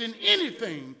greater than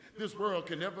anything this world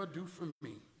can ever do for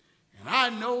me. And I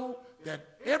know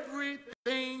that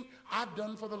everything I've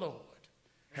done for the Lord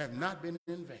has not been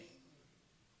in vain.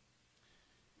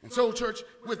 And so, church,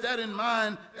 with that in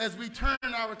mind, as we turn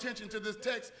our attention to this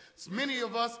text, many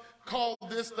of us call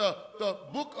this the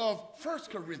book of 1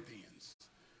 Corinthians.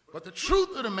 But the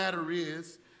truth of the matter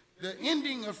is, the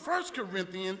ending of 1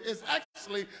 Corinthians is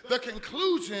actually the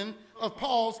conclusion of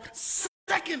Paul's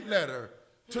second letter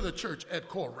to the church at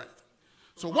Corinth.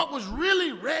 So what was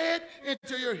really read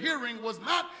into your hearing was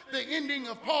not the ending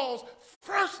of Paul's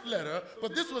first letter,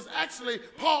 but this was actually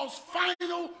Paul's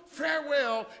final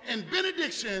farewell and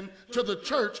benediction to the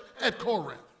church at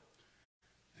Corinth.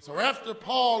 So after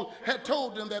Paul had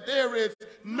told them that there is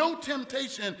no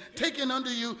temptation taken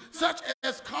unto you such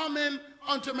as common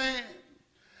unto man,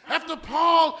 after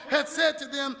Paul had said to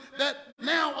them that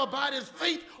now abideth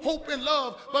faith, hope, and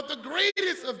love, but the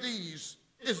greatest of these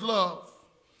is love.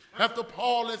 After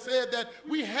Paul had said that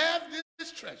we have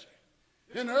this treasure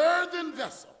in an earthen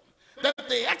vessel, that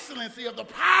the excellency of the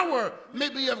power may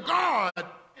be of God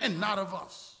and not of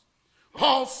us.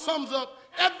 Paul sums up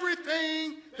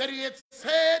everything that he had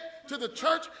said to the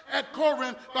church at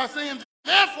Corinth by saying,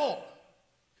 therefore,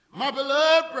 my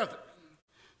beloved brethren,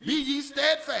 be ye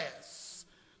steadfast,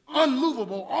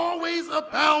 unmovable, always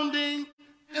abounding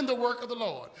in the work of the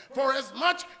Lord. For as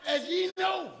much as ye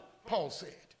know, Paul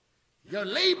said, your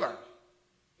labor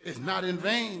is not in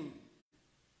vain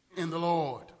in the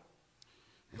Lord.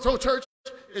 And so, church,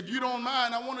 if you don't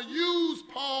mind, I want to use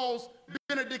Paul's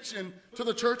benediction to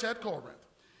the church at Corinth.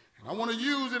 And I want to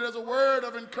use it as a word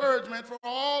of encouragement for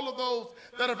all of those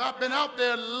that have been out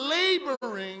there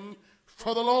laboring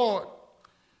for the Lord.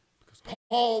 Because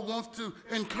Paul wants to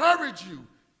encourage you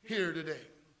here today.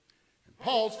 And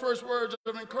Paul's first words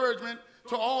of encouragement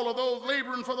to all of those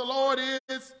laboring for the Lord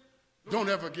is, don't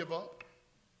ever give up.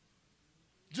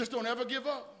 Just don't ever give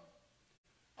up.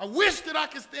 I wish that I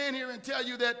could stand here and tell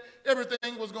you that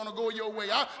everything was going to go your way.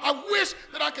 I wish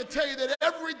that I could tell you that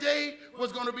every day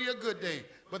was going to be a good day.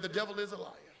 But the devil is a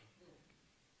liar.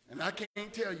 And I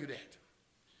can't tell you that.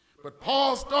 But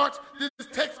Paul starts this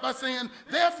text by saying,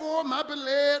 therefore, my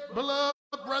beloved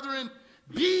brethren,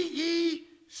 be ye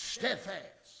steadfast.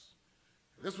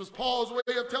 This was Paul's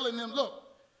way of telling them, look,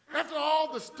 after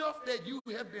all the stuff that you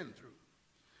have been through,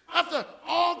 after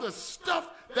all the stuff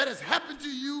that has happened to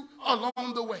you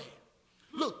along the way,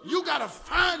 look, you got to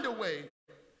find a way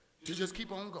to just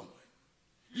keep on going.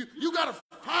 You got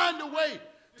to find a way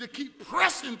to keep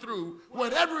pressing through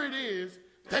whatever it is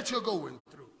that you're going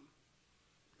through.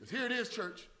 Because here it is,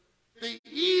 church. The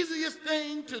easiest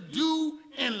thing to do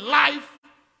in life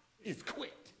is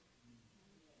quit.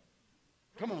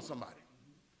 Come on, somebody.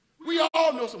 We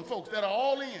all know some folks that are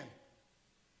all in.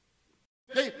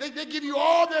 They give you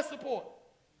all their support.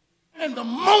 And the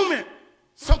moment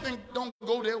something don't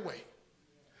go their way,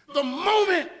 the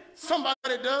moment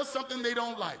somebody does something they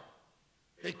don't like,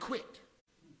 they quit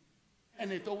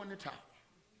and they throw in the towel.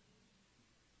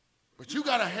 But you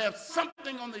got to have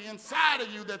something on the inside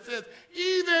of you that says,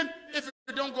 even if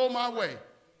it don't go my way,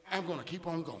 I'm going to keep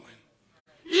on going.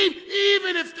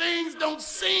 Even if things don't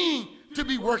seem to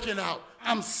be working out,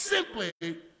 I'm simply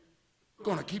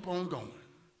going to keep on going.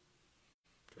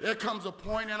 There comes a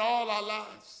point in all our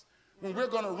lives when we're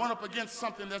going to run up against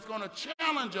something that's going to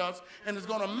challenge us and is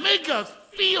going to make us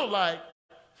feel like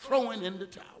throwing in the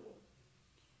towel.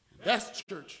 That's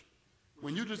church.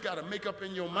 When you just got to make up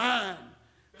in your mind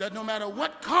that no matter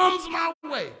what comes my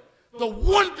way, the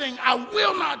one thing I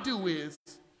will not do is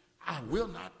I will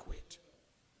not quit.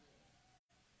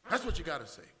 That's what you got to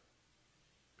say.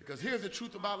 Because here's the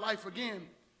truth about life again.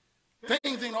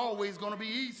 Things ain't always going to be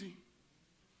easy.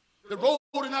 The road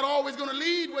is not always going to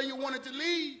lead where you want it to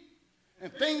lead.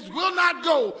 And things will not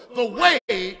go the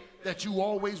way that you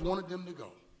always wanted them to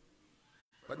go.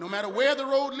 But no matter where the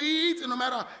road leads and no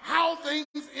matter how things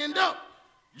end up,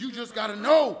 you just got to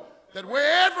know that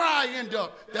wherever I end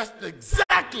up, that's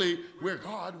exactly where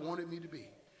God wanted me to be.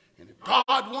 And if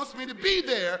God wants me to be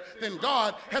there, then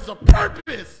God has a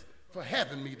purpose for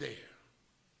having me there.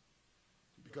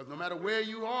 Because no matter where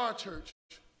you are, church,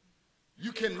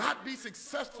 you cannot be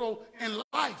successful in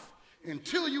life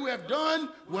until you have done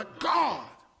what God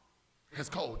has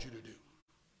called you to do.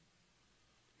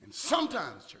 And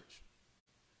sometimes, church,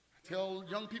 I tell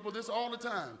young people this all the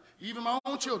time, even my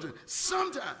own children,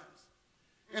 sometimes,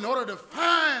 in order to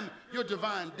find your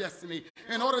divine destiny,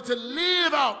 in order to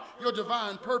live out your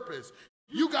divine purpose,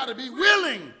 you got to be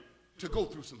willing to go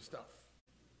through some stuff.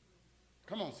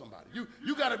 Come on, somebody.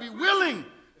 You got to be willing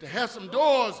to have some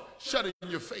doors shut in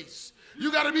your face.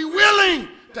 You got to be willing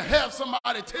to have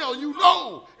somebody tell you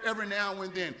no every now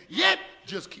and then. Yet,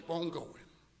 just keep on going.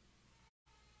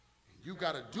 You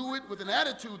got to do it with an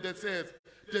attitude that says,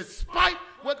 despite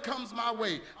what comes my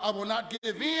way, I will not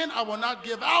give in, I will not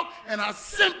give out, and I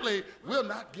simply will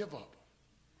not give up.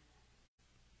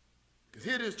 Because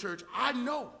here it is, church, I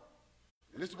know,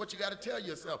 and this is what you got to tell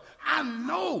yourself, I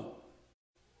know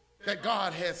that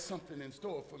God has something in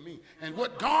store for me. And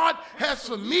what God has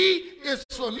for me is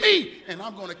for me, and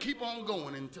I'm going to keep on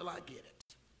going until I get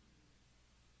it.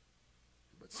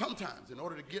 But sometimes, in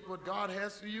order to get what God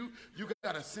has for you, you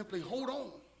got to simply hold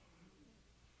on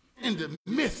in the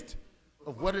midst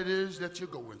of what it is that you're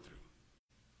going through.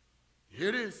 Here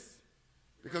it is.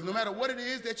 Because no matter what it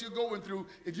is that you're going through,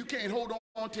 if you can't hold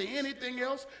on to anything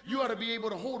else, you ought to be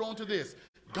able to hold on to this.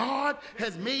 God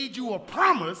has made you a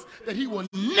promise that he will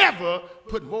never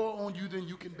put more on you than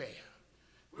you can bear.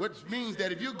 Which means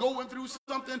that if you're going through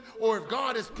something or if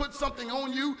God has put something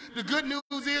on you, the good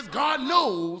news is God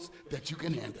knows that you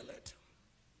can handle it.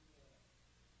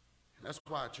 And that's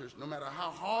why, church, no matter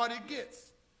how hard it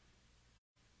gets,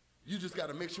 you just got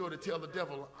to make sure to tell the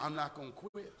devil, I'm not going to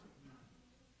quit.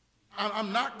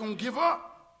 I'm not going to give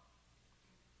up.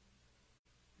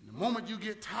 And the moment you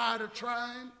get tired of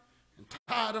trying and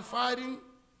tired of fighting,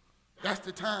 that's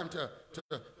the time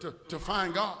to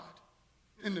find God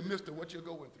in the midst of what you're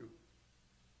going through.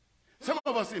 Some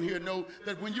of us in here know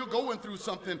that when you're going through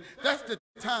something, that's the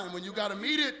time when you got to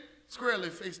meet it squarely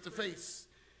face to face.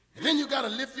 And then you got to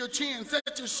lift your chin, set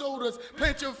your shoulders,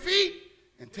 plant your feet,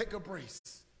 and take a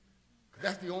brace.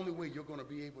 That's the only way you're going to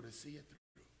be able to see it through.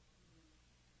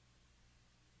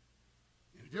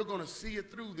 And if you're going to see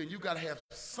it through, then you got to have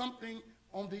something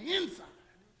on the inside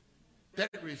that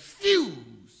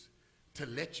refuse to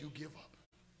let you give up.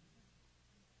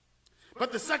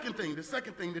 But the second thing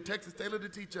the text is tailored to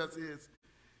teach us is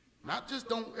not just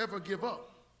don't ever give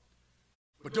up,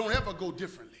 but don't ever go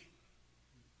differently.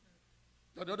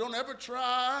 Don't ever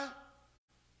try.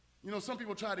 You know, some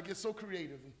people try to get so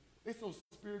creative. They're so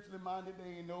spiritually minded,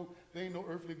 they ain't no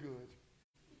earthly good.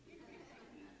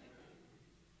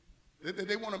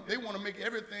 They want to make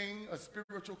everything a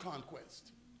spiritual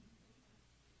conquest.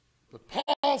 But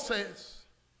Paul says,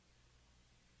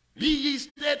 be ye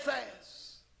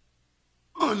steadfast,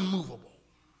 unmovable.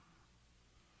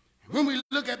 When we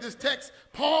look at this text,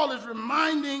 Paul is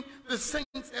reminding the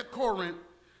saints at Corinth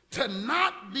to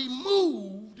not be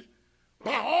moved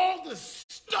by all the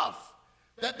stuff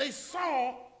that they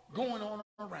saw going on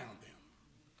around them.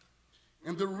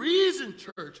 And the reason,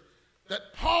 church,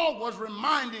 that Paul was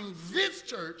reminding this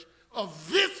church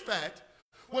of this fact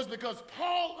was because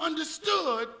Paul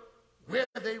understood where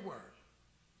they were.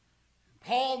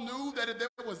 Paul knew that if there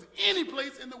was any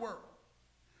place in the world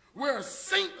where a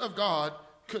saint of God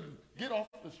could get off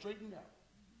the straight and narrow,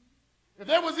 if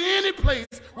there was any place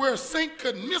where a saint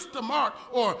could miss the mark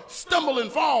or stumble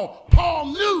and fall, Paul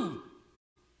knew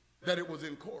that it was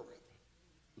in Corinth.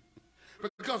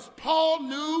 Because Paul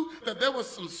knew that there was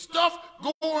some stuff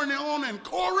going on in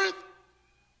Corinth.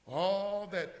 All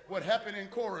that what happened in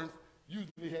Corinth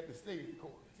usually had to stay in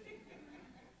Corinth.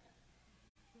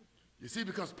 You see,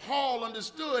 because Paul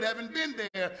understood, having been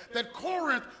there, that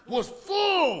Corinth was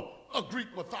full of Greek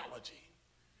mythology.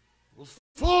 It was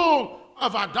full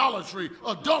of idolatry,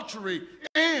 adultery,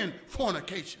 and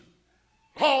fornication.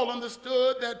 Paul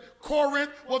understood that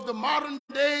Corinth was the modern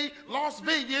day Las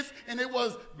Vegas, and it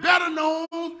was better known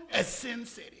as Sin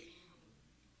City.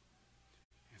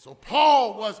 And so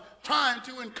Paul was trying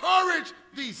to encourage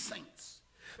these saints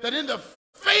that in the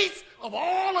face of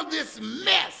all of this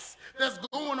mess that's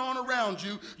going on around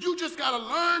you, you just got to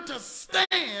learn to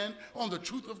stand on the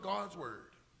truth of God's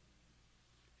word.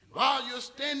 And while you're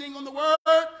standing on the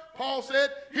word, Paul said,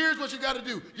 here's what you got to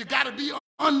do. You got to be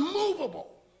unmovable.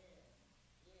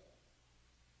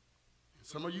 And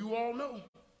some of you all know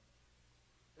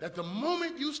that the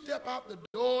moment you step out the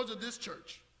doors of this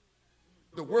church,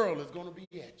 the world is going to be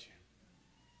at you.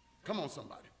 Come on,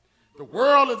 somebody. The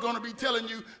world is going to be telling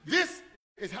you, this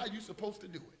is how you're supposed to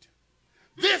do it.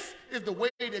 This is the way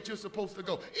that you're supposed to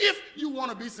go. If you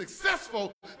want to be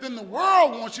successful, then the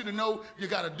world wants you to know you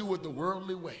got to do it the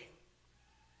worldly way.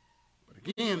 But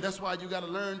again, that's why you got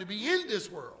to learn to be in this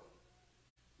world,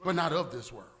 but not of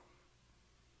this world.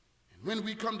 And when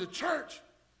we come to church,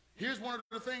 here's one of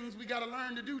the things we got to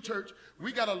learn to do, church.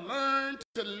 We got to learn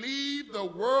to leave the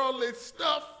worldly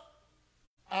stuff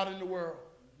out in the world.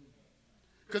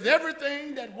 Because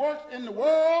everything that works in the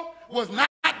world was not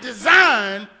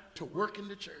designed to work in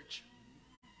the church.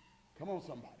 Come on,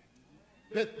 somebody.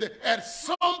 At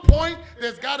some point,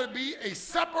 there's got to be a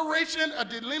separation, a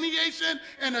delineation,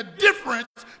 and a difference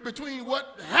between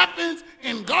what happens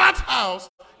in God's house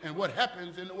and what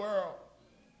happens in the world.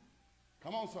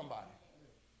 Come on, somebody.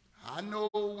 I know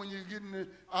when you're getting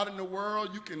out in the world,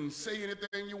 you can say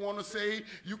anything you want to say.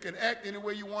 You can act any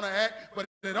way you want to act, but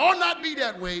it ought not be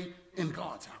that way in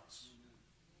God's house.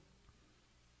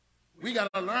 We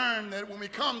got to learn that when we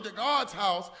come to God's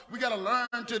house, we got to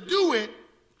learn to do it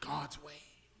God's way.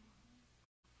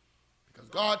 Because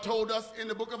God told us in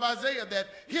the book of Isaiah that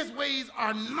his ways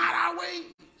are not our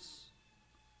ways,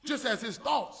 just as his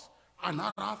thoughts are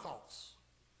not our thoughts.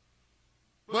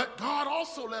 But God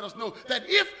also let us know that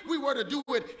if we were to do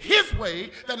it his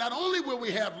way, then not only will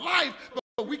we have life,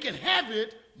 but we can have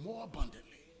it more abundantly.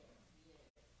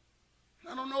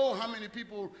 I don't know how many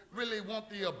people really want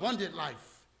the abundant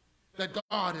life that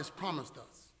God has promised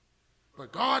us.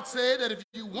 But God said that if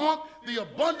you want the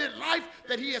abundant life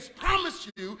that he has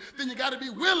promised you, then you got to be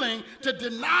willing to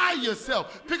deny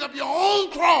yourself, pick up your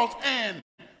own cross, and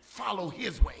follow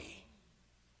his way.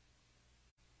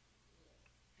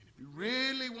 And if you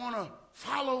really want to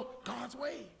follow God's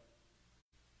way,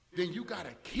 then you got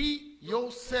to keep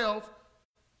yourself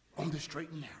on the straight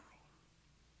and narrow.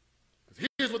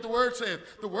 Here's what the word says.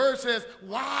 The word says,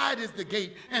 wide is the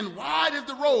gate and wide is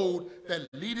the road that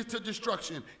leadeth to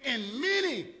destruction. And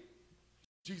many,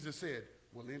 Jesus said,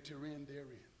 will enter in therein.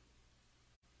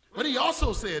 But he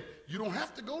also said, you don't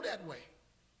have to go that way.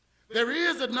 There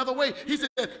is another way. He said,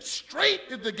 straight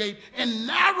is the gate and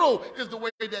narrow is the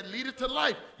way that leadeth to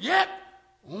life. Yet,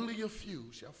 only a few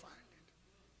shall find it.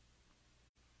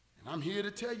 And I'm here to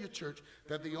tell you, church,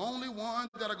 that the only ones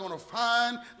that are going to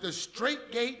find the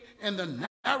straight gate and the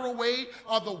narrow way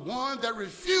are the ones that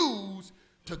refuse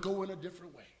to go in a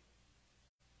different way.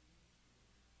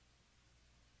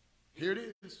 Here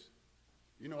it is.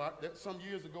 You know, some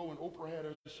years ago when Oprah had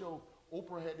a show,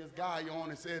 Oprah had this guy on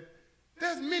and said,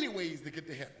 there's many ways to get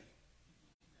to heaven.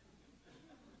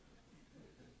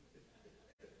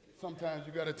 Sometimes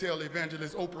you got to tell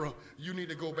evangelist Oprah, you need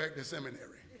to go back to seminary.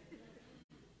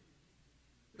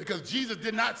 Because Jesus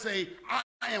did not say, I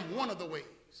am one of the ways.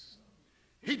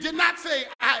 He did not say,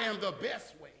 I am the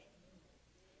best way.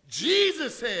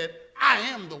 Jesus said, I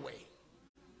am the way.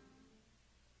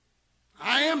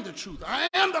 I am the truth. I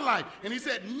am the life. And he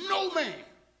said, no man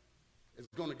is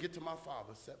going to get to my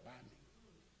Father except by me.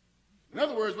 In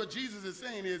other words, what Jesus is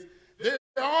saying is, there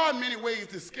are many ways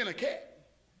to skin a cat,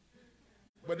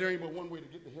 but there ain't but one way to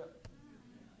get to heaven.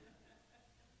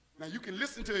 Now, you can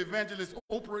listen to evangelist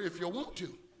Oprah if you want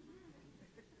to,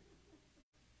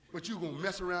 but you're going to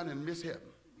mess around and miss heaven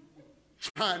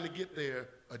trying to get there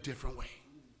a different way.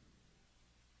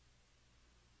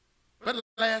 But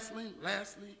lastly,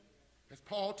 as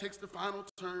Paul takes the final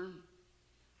turn,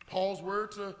 Paul's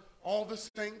word to all the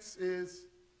saints is,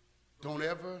 don't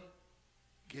ever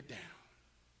get down.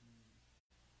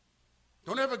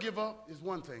 Don't ever give up is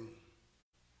one thing.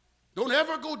 Don't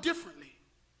ever go differently.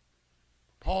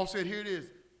 Paul said, here it is,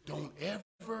 don't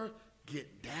ever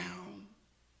get down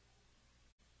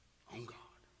on God.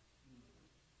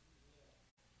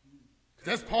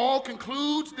 As Paul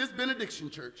concludes this benediction,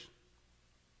 church,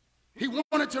 he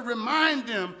wanted to remind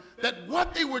them that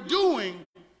what they were doing,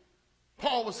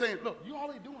 Paul was saying, look, you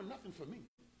all ain't doing nothing for me.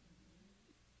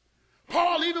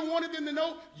 Paul even wanted them to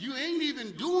know you ain't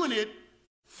even doing it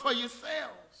for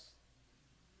yourselves.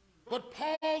 But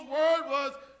Paul's word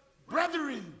was,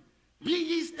 brethren, be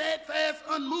ye steadfast,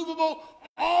 unmovable,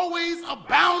 always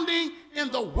abounding in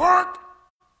the work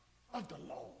of the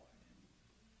Lord.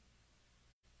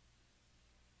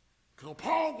 So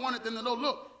Paul wanted them to know,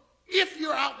 look, if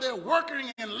you're out there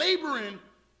working and laboring,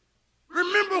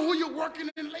 remember who you're working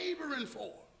and laboring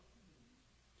for.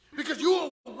 Because you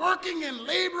are working and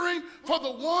laboring for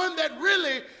the one that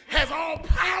really has all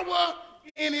power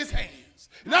in his hands.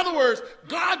 In other words,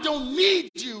 God don't need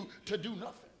you to do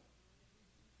nothing.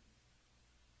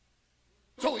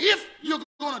 So if you're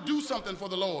going to do something for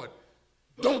the Lord,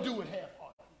 don't do it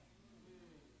half-heartedly.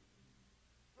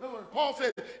 In other words, Paul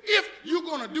said, if you're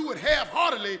going to do it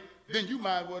half-heartedly, then you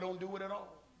might as well don't do it at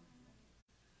all.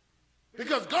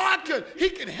 Because God he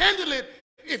can handle it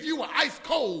if you were ice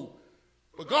cold.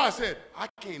 But God said, I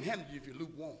can't handle you if you're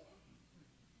lukewarm.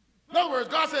 In other words,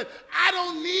 God said, I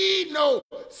don't need no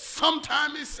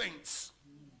sometime saints.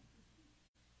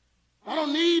 I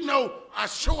don't need no, I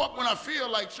show up when I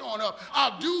feel like showing up.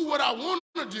 I'll do what I want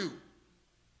to do.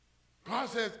 God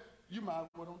says, you might as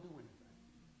well don't do anything.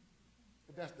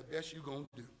 But that's the best you're going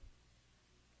to do.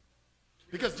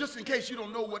 Because just in case you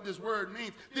don't know what this word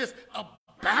means, this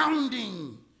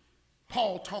abounding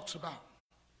Paul talks about.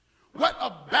 What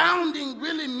abounding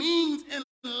really means in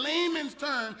layman's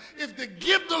terms is to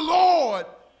give the Lord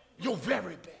your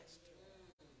very best.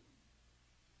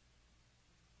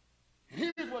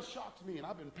 And here's what shocks me, and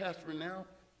I've been pastoring now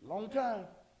a long time.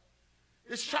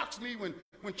 It shocks me when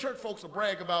church folks will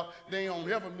brag about they don't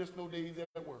ever miss no days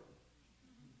at work.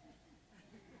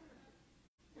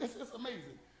 It's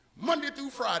amazing. Monday through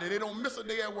Friday, they don't miss a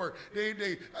day at work.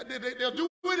 They'll do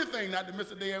anything not to miss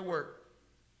a day at work.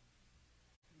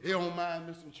 They don't mind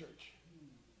missing church.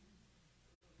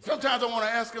 Sometimes I want to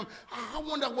ask them, I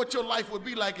wonder what your life would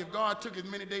be like if God took as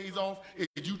many days off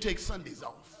as you take Sundays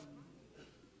off.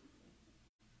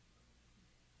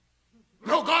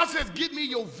 No, God says, give me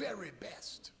your very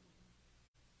best.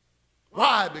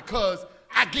 Why? Because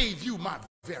I gave you my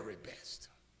very best.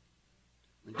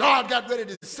 When God got ready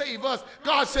to save us,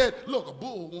 God said, look, a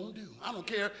bull won't do. I don't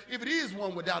care if it is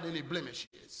one without any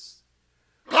blemishes.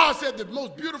 God said the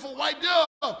most beautiful white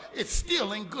dove, it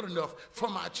still ain't good enough for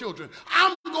my children.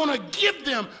 I'm going to give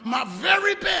them my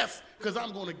very best because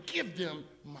I'm going to give them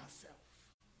myself.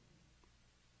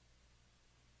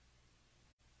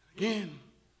 Again,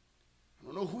 I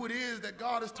don't know who it is that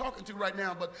God is talking to right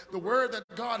now, but the word that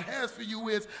God has for you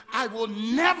is, I will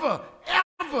never,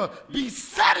 ever be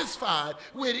satisfied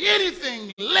with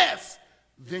anything less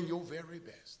than your very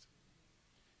best.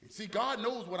 And see, God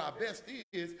knows what our best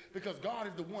is because God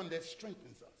is the one that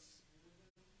strengthens us.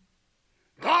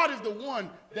 God is the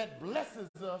one that blesses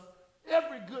us.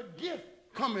 Every good gift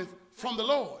cometh from the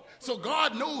Lord. So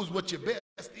God knows what your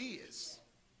best is.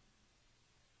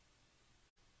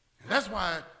 And that's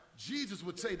why Jesus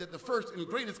would say that the first and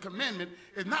greatest commandment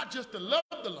is not just to love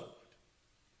the Lord,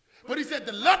 but he said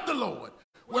to love the Lord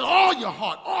with all your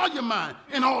heart, all your mind,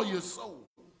 and all your soul.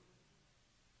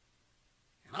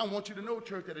 And I want you to know,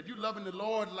 church, that if you're loving the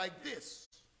Lord like this,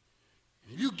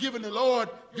 if you're giving the Lord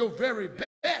your very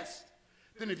best,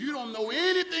 then if you don't know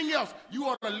anything else, you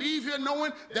ought to leave here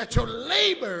knowing that your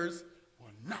labors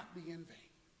will not be in vain.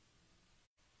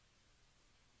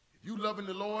 If you're loving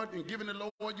the Lord and giving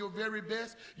the Lord your very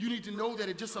best, you need to know that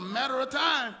it's just a matter of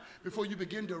time before you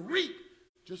begin to reap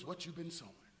just what you've been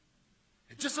sowing.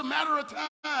 It's just a matter of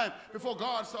time before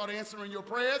God starts answering your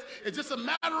prayers. It's just a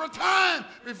matter of time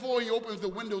before he opens the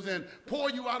windows and pour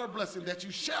you out a blessing that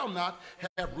you shall not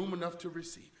have room enough to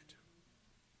receive it.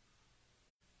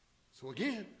 So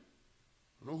again,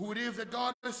 I don't know who it is that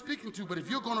God is speaking to, but if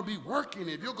you're going to be working,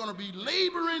 if you're going to be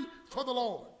laboring for the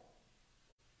Lord,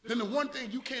 then the one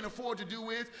thing you can't afford to do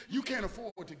is you can't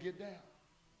afford to get down.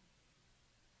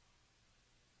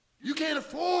 You can't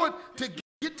afford to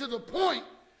get to the point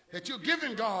that you're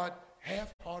giving God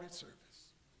half-hearted service.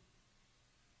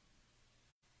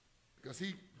 Because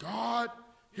God,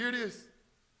 here it is.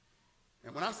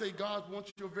 And when I say God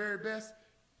wants your very best,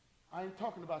 I ain't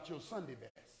talking about your Sunday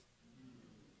best.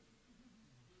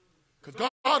 Because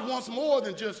God wants more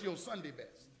than just your Sunday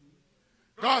best.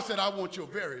 God said, I want your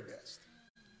very best.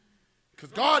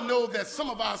 Because God knows that some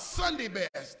of our Sunday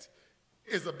best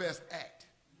is the best act.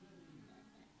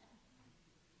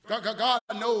 God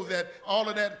knows that all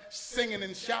of that singing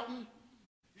and shouting,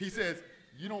 he says,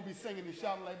 you don't be singing and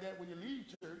shouting like that when you leave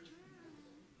church.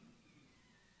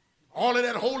 All of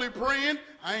that holy praying,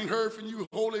 I ain't heard from you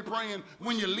holy praying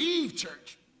when you leave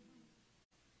church.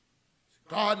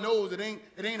 God knows it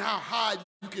ain't how high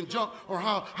you can jump or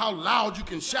how loud you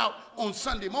can shout on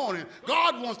Sunday morning.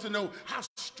 God wants to know how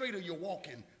straight are you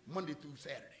walking Monday through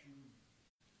Saturday.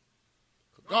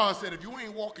 God said, if you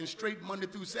ain't walking straight Monday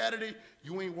through Saturday,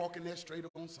 you ain't walking that straight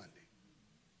up on Sunday.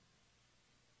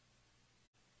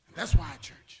 And that's why,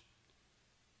 church,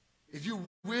 if you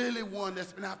really one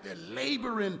that's been out there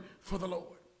laboring for the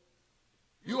Lord,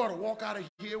 you ought to walk out of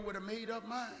here with a made-up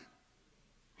mind.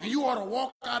 And you ought to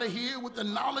walk out of here with the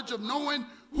knowledge of knowing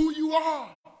who you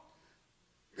are.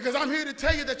 Because I'm here to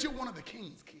tell you that you're one of the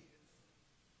king's kids.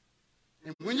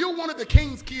 And when you're one of the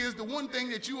king's kids, the one thing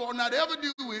that you ought not ever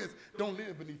do is don't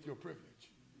live beneath your privilege.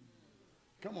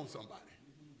 Come on, somebody.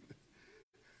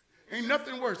 Ain't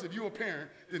nothing worse if you're a parent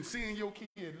than seeing your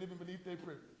kid living beneath their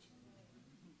privilege.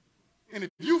 And if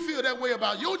you feel that way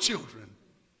about your children,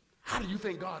 how do you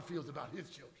think God feels about his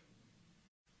children?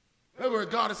 In other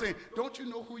words, God is saying, don't you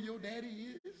know who your daddy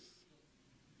is?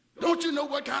 Don't you know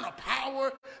what kind of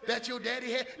power that your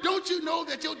daddy has? Don't you know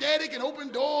that your daddy can open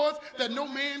doors that no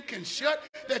man can shut?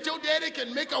 That your daddy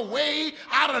can make a way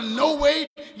out of no way,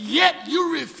 yet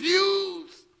you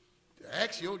refuse to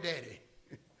ask your daddy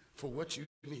for what you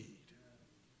need.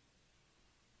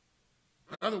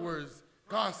 In other words,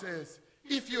 God says,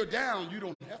 if you're down, you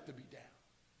don't have to be down.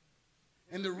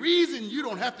 And the reason you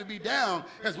don't have to be down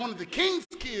as one of the king's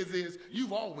kids is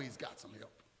you've always got some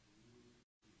help.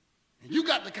 And you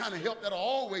got the kind of help that'll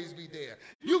always be there.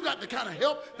 You got the kind of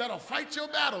help that'll fight your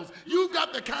battles. You've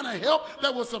got the kind of help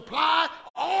that will supply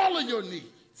all of your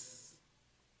needs.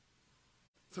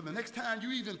 So the next time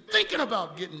you're even thinking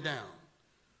about getting down,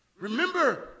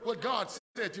 remember what God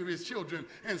said to his children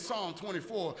in Psalm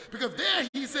 24. Because there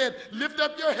he said, lift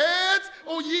up your heads,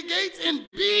 O ye gates, and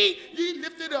be ye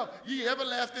lifted up, ye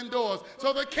everlasting doors,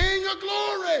 so the King of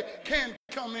glory can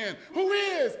come in. Who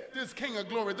is this King of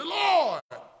glory? The Lord,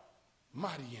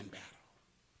 mighty in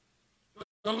battle.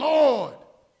 The Lord,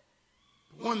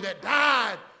 the one that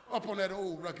died up on that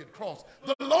old rugged cross.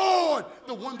 The Lord,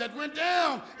 the one that went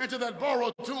down into that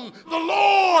borrowed tomb. The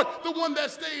Lord, the one that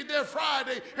stayed there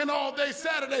Friday and all day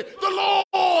Saturday. The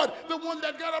Lord, the one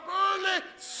that got up early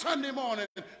Sunday morning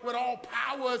with all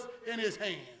powers in his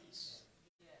hands.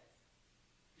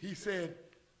 He said,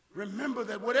 remember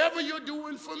that whatever you're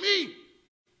doing for me,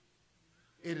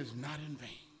 it is not in vain.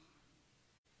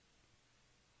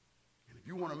 And if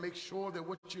you want to make sure that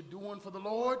what you're doing for the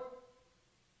Lord,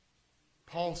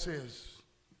 Paul says,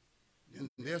 and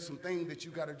there's some things that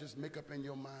you got to just make up in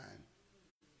your mind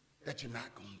that you're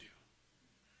not going to do.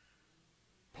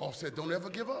 Paul said, don't ever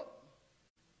give up.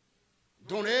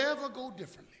 Don't ever go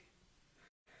differently.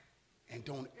 And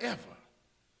don't ever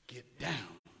get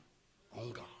down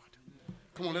on God.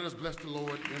 Come on, let us bless the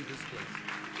Lord in this place.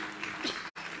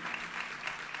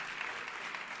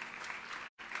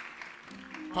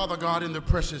 Father God, in the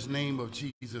precious name of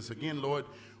Jesus, again, Lord,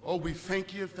 oh, we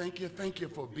thank you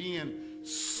for being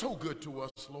so good to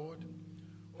us, Lord.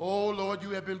 Oh, Lord, you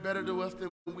have been better to us than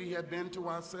we have been to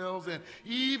ourselves. And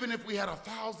even if we had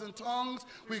 1,000 tongues,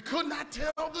 we could not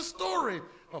tell the story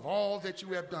of all that you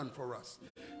have done for us.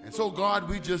 And so, God,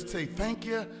 we just say thank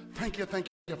you,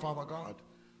 Father God,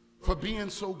 for being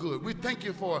so good. We thank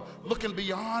you for looking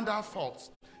beyond our faults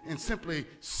and simply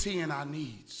seeing our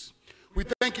needs. We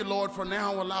thank you, Lord, for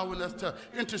now allowing us to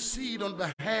intercede on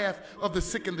behalf of the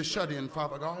sick and the shut-in,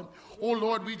 Father God. Oh,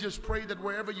 Lord, we just pray that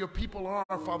wherever your people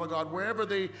are, Father God, wherever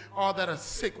they are that are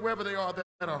sick, wherever they are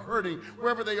that are hurting,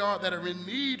 wherever they are that are in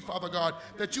need, Father God,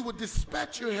 that you would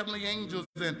dispatch your heavenly angels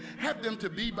and have them to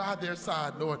be by their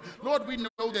side, Lord. Lord, we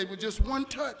know that with just one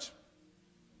touch,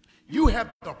 you have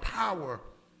the power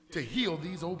to heal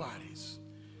these old bodies.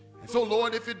 And so,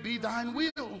 Lord, if it be thine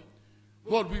will,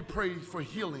 Lord, we pray for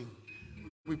healing.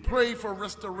 We pray for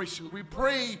restoration. We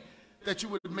pray that you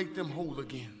would make them whole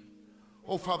again.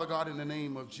 Oh, Father God, in the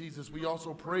name of Jesus, we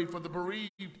also pray for the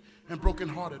bereaved and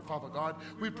brokenhearted, Father God.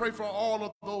 We pray for all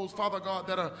of those, Father God,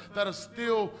 that are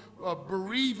still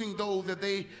bereaving those that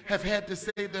they have had to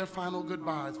say their final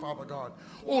goodbyes, Father God.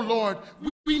 Oh, Lord,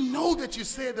 we know that you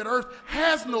said that earth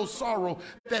has no sorrow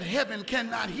that heaven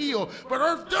cannot heal, but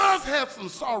earth does have some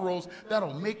sorrows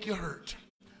that'll make you hurt.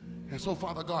 And so,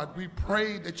 Father God, we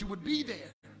pray that you would be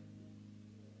there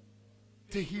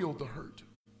to heal the hurt,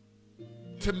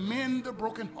 to mend the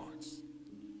broken hearts.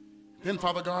 Then,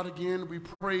 Father God, again, we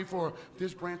pray for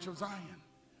this branch of Zion.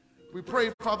 We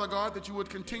pray, Father God, that you would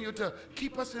continue to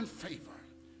keep us in favor.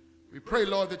 We pray,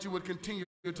 Lord, that you would continue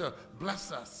to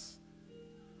bless us.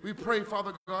 We pray,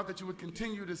 Father God, that you would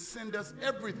continue to send us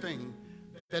everything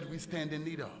that we stand in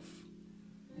need of.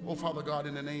 Oh, Father God,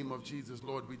 in the name of Jesus,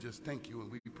 Lord, we just thank you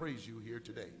and we praise you here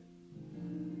today.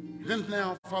 Then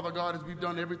now, Father God, as we've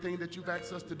done everything that you've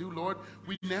asked us to do, Lord,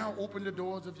 we now open the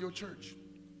doors of your church.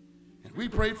 And we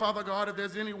pray, Father God, if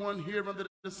there's anyone here under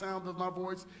the sound of my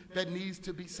voice that needs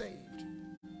to be saved.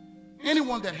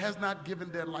 Anyone that has not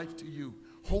given their life to you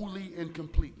wholly and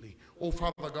completely, oh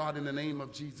Father God, in the name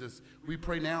of Jesus, we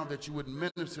pray now that you would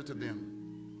minister to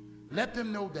them. Let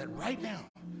them know that right now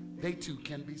they too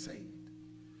can be saved.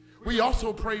 We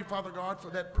also pray, Father God, for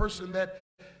that person that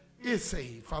is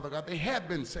saved, Father God. They have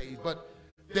been saved, but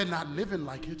they're not living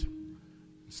like it.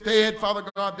 Instead, Father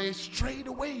God, they strayed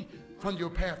away from your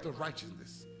path of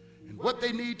righteousness. And what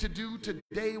they need to do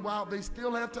today while they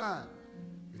still have time,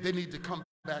 they need to come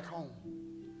back home.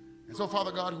 And so,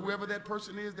 Father God, whoever that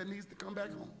person is that needs to come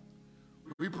back home,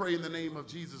 we pray in the name of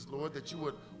Jesus, Lord, that you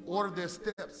would order their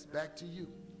steps back to you.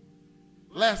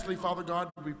 Lastly, Father God,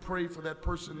 we pray for that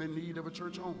person in need of a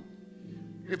church home.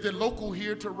 If they're local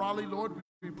here to Raleigh, Lord,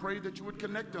 we pray that you would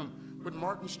connect them with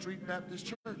Martin Street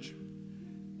Baptist Church.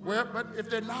 But if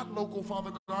they're not local,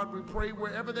 Father God, we pray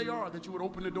wherever they are that you would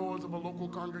open the doors of a local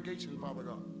congregation, Father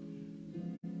God.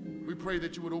 We pray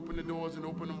that you would open the doors and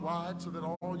open them wide so that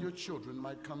all your children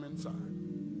might come inside.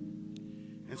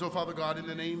 And so, Father God, in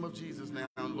the name of Jesus now,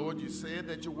 Lord, you said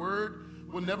that your word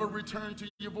will never return to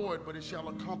your void, but it shall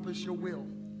accomplish your will.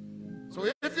 So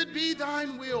if it be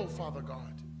thine will, Father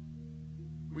God,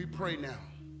 we pray now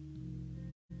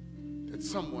that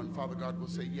someone, Father God, will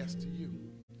say yes to you.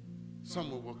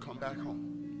 Someone will come back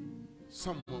home.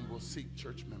 Someone will seek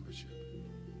church membership.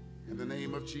 In the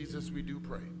name of Jesus, we do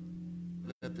pray.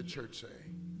 Let the church say,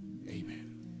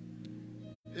 amen.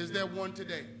 Is there one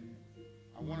today?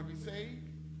 I want to be saved.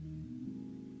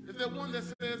 Is there one that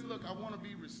says, look, I want to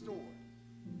be restored?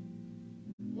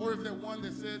 Or is there one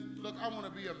that says, look, I want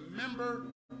to be a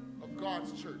member of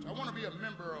God's church. I want to be a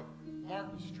member of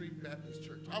Martin Street Baptist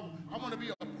Church. I want to be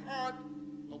a part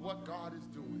of what God is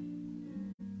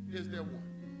doing. Is there one?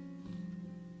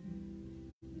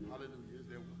 Hallelujah. Is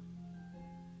there one?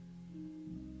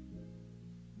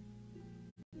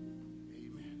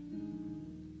 Amen.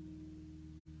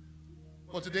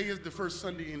 Well, today is the first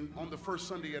Sunday, and on the first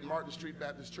Sunday at Martin Street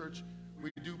Baptist Church,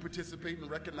 we do participate and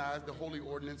recognize the holy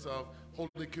ordinance of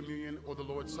Holy Communion or the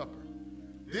Lord's Supper.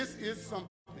 This is something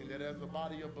that as a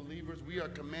body of believers we are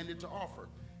commanded to offer.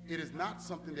 It is not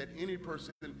something that any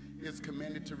person is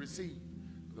commanded to receive.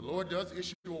 The Lord does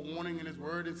issue a warning in his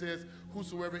word. It says,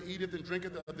 whosoever eateth and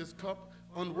drinketh of this cup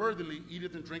unworthily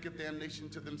eateth and drinketh damnation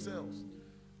to themselves.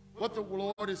 What the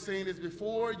Lord is saying is,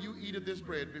 before you eat of this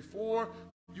bread, before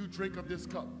you drink of this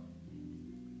cup,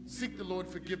 seek the Lord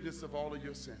forgiveness of all of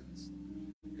your sins.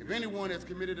 If anyone has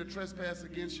committed a trespass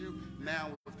against you,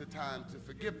 now is the time to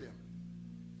forgive them,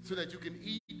 so that you can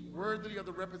eat worthy of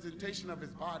the representation of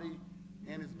his body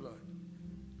and his blood.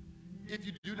 If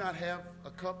you do not have a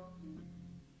cup,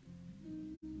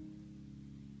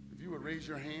 if you would raise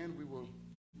your hand, we'll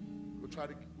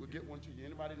get one to you.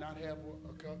 Anybody not have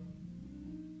a cup?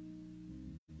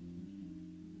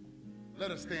 Let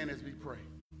us stand as we pray.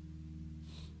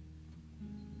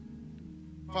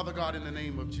 Father God, in the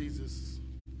name of Jesus,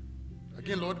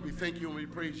 again, Lord, we thank you and we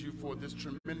praise you for this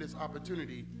tremendous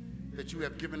opportunity that you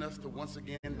have given us to once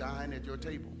again dine at your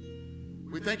table.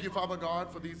 We thank you, Father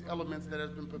God, for these elements that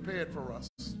have been prepared for us.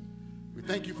 We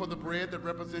thank you for the bread that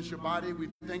represents your body. We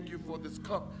thank you for this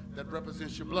cup that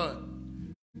represents your blood.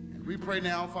 And we pray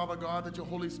now, Father God, that your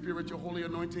Holy Spirit, your holy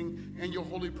anointing, and your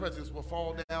holy presence will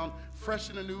fall down fresh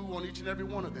and anew on each and every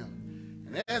one of them.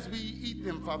 And as we eat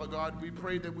them, Father God, we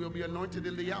pray that we'll be anointed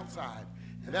in the outside.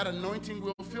 And that anointing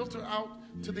will filter out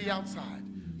to the outside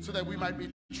so that we might be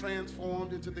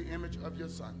transformed into the image of your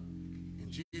Son. In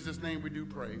Jesus' name we do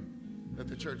pray. Let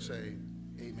the church say,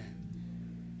 amen.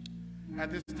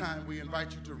 At this time, we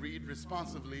invite you to read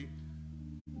responsively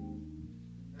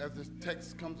as the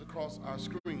text comes across our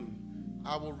screen.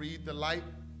 I will read the light,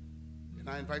 and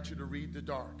I invite you to read the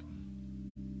dark.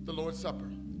 The Lord's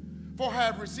Supper. For I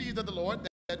have received of the Lord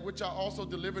that which I also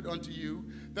delivered unto you,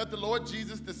 that the Lord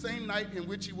Jesus, the same night in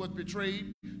which he was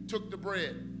betrayed, took the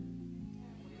bread.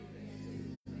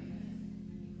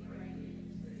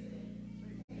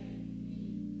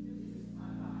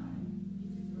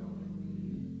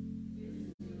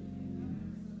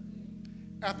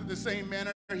 After the same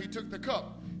manner, he took the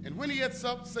cup. And when he had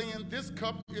supped, saying, this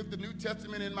cup is the New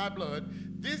Testament in my blood.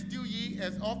 This do ye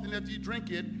as often as ye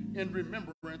drink it in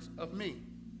remembrance of me.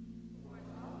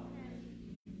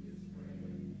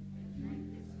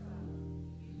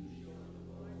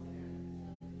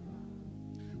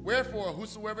 Wherefore,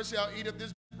 whosoever shall eat of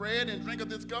this bread and drink of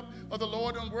this cup of the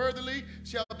Lord unworthily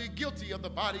shall be guilty of the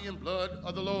body and blood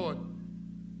of the Lord.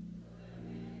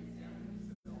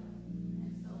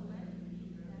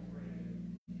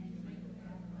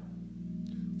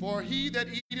 For he that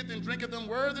eateth and drinketh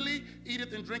unworthily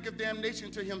eateth and drinketh damnation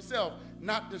to himself,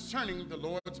 not discerning the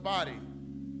Lord's body.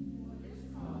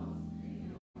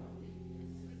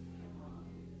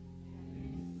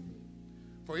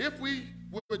 For if we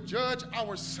would judge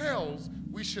ourselves,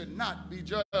 we should not be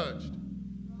judged.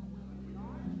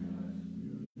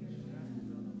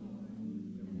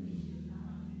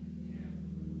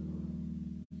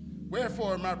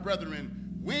 Wherefore, my brethren,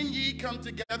 when ye come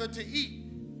together to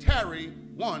eat, tarry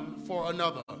one for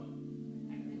another.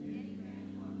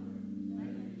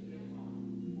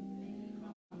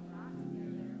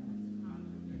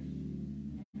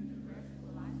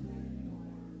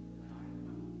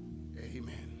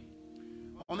 Amen.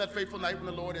 On that fateful night when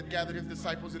the Lord had gathered his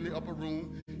disciples in the upper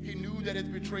room, he knew that his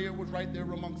betrayer was right there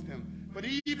amongst them. But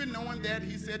even knowing that,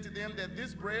 he said to them that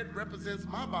this bread represents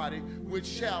my body, which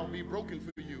shall be broken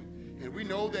for you. And we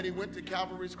know that he went to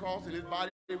Calvary's cross and his body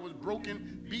was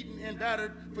broken, beaten, and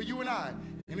battered for you and I.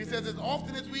 And he says, as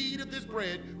often as we eat of this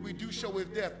bread, we do show his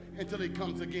death until he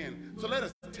comes again. So let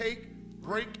us take,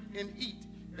 break, and eat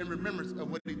in remembrance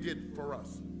of what he did for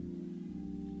us.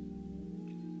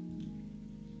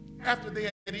 After they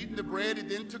had eaten the bread, he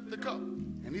then took the cup.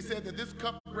 And he said that this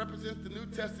cup represents the New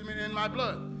Testament in my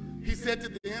blood. He said to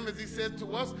them, as he said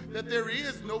to us, that there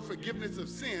is no forgiveness of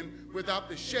sin without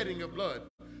the shedding of blood.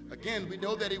 Again, we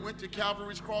know that he went to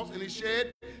Calvary's cross and he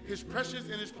shed his precious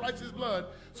and his priceless blood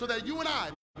so that you and I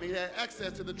may have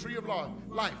access to the tree of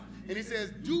life. And he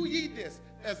says, do ye this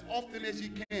as often as ye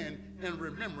can in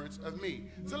remembrance of me.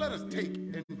 So let us take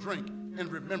and drink in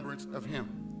remembrance of him.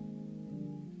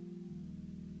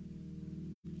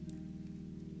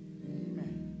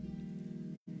 Amen.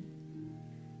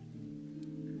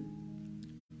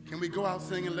 Can we go out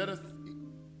singing? Let us,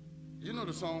 you know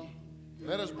the song,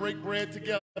 let us break bread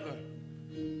together.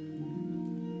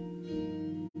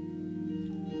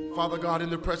 Father God, in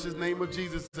the precious name of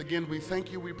Jesus, again, we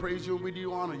thank you, we praise you, and we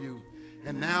do honor you.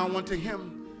 And now unto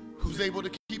him who's able to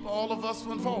keep all of us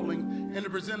from falling and to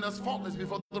present us faultless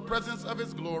before the presence of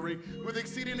his glory with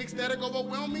exceeding ecstatic,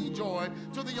 overwhelming joy,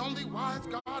 to the only wise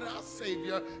God, our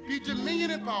Savior, be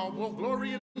dominion and power, both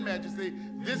glory and majesty,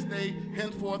 this day,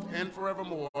 henceforth, and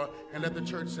forevermore. And let the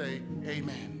church say,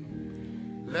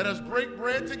 amen. Let us break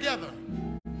bread together.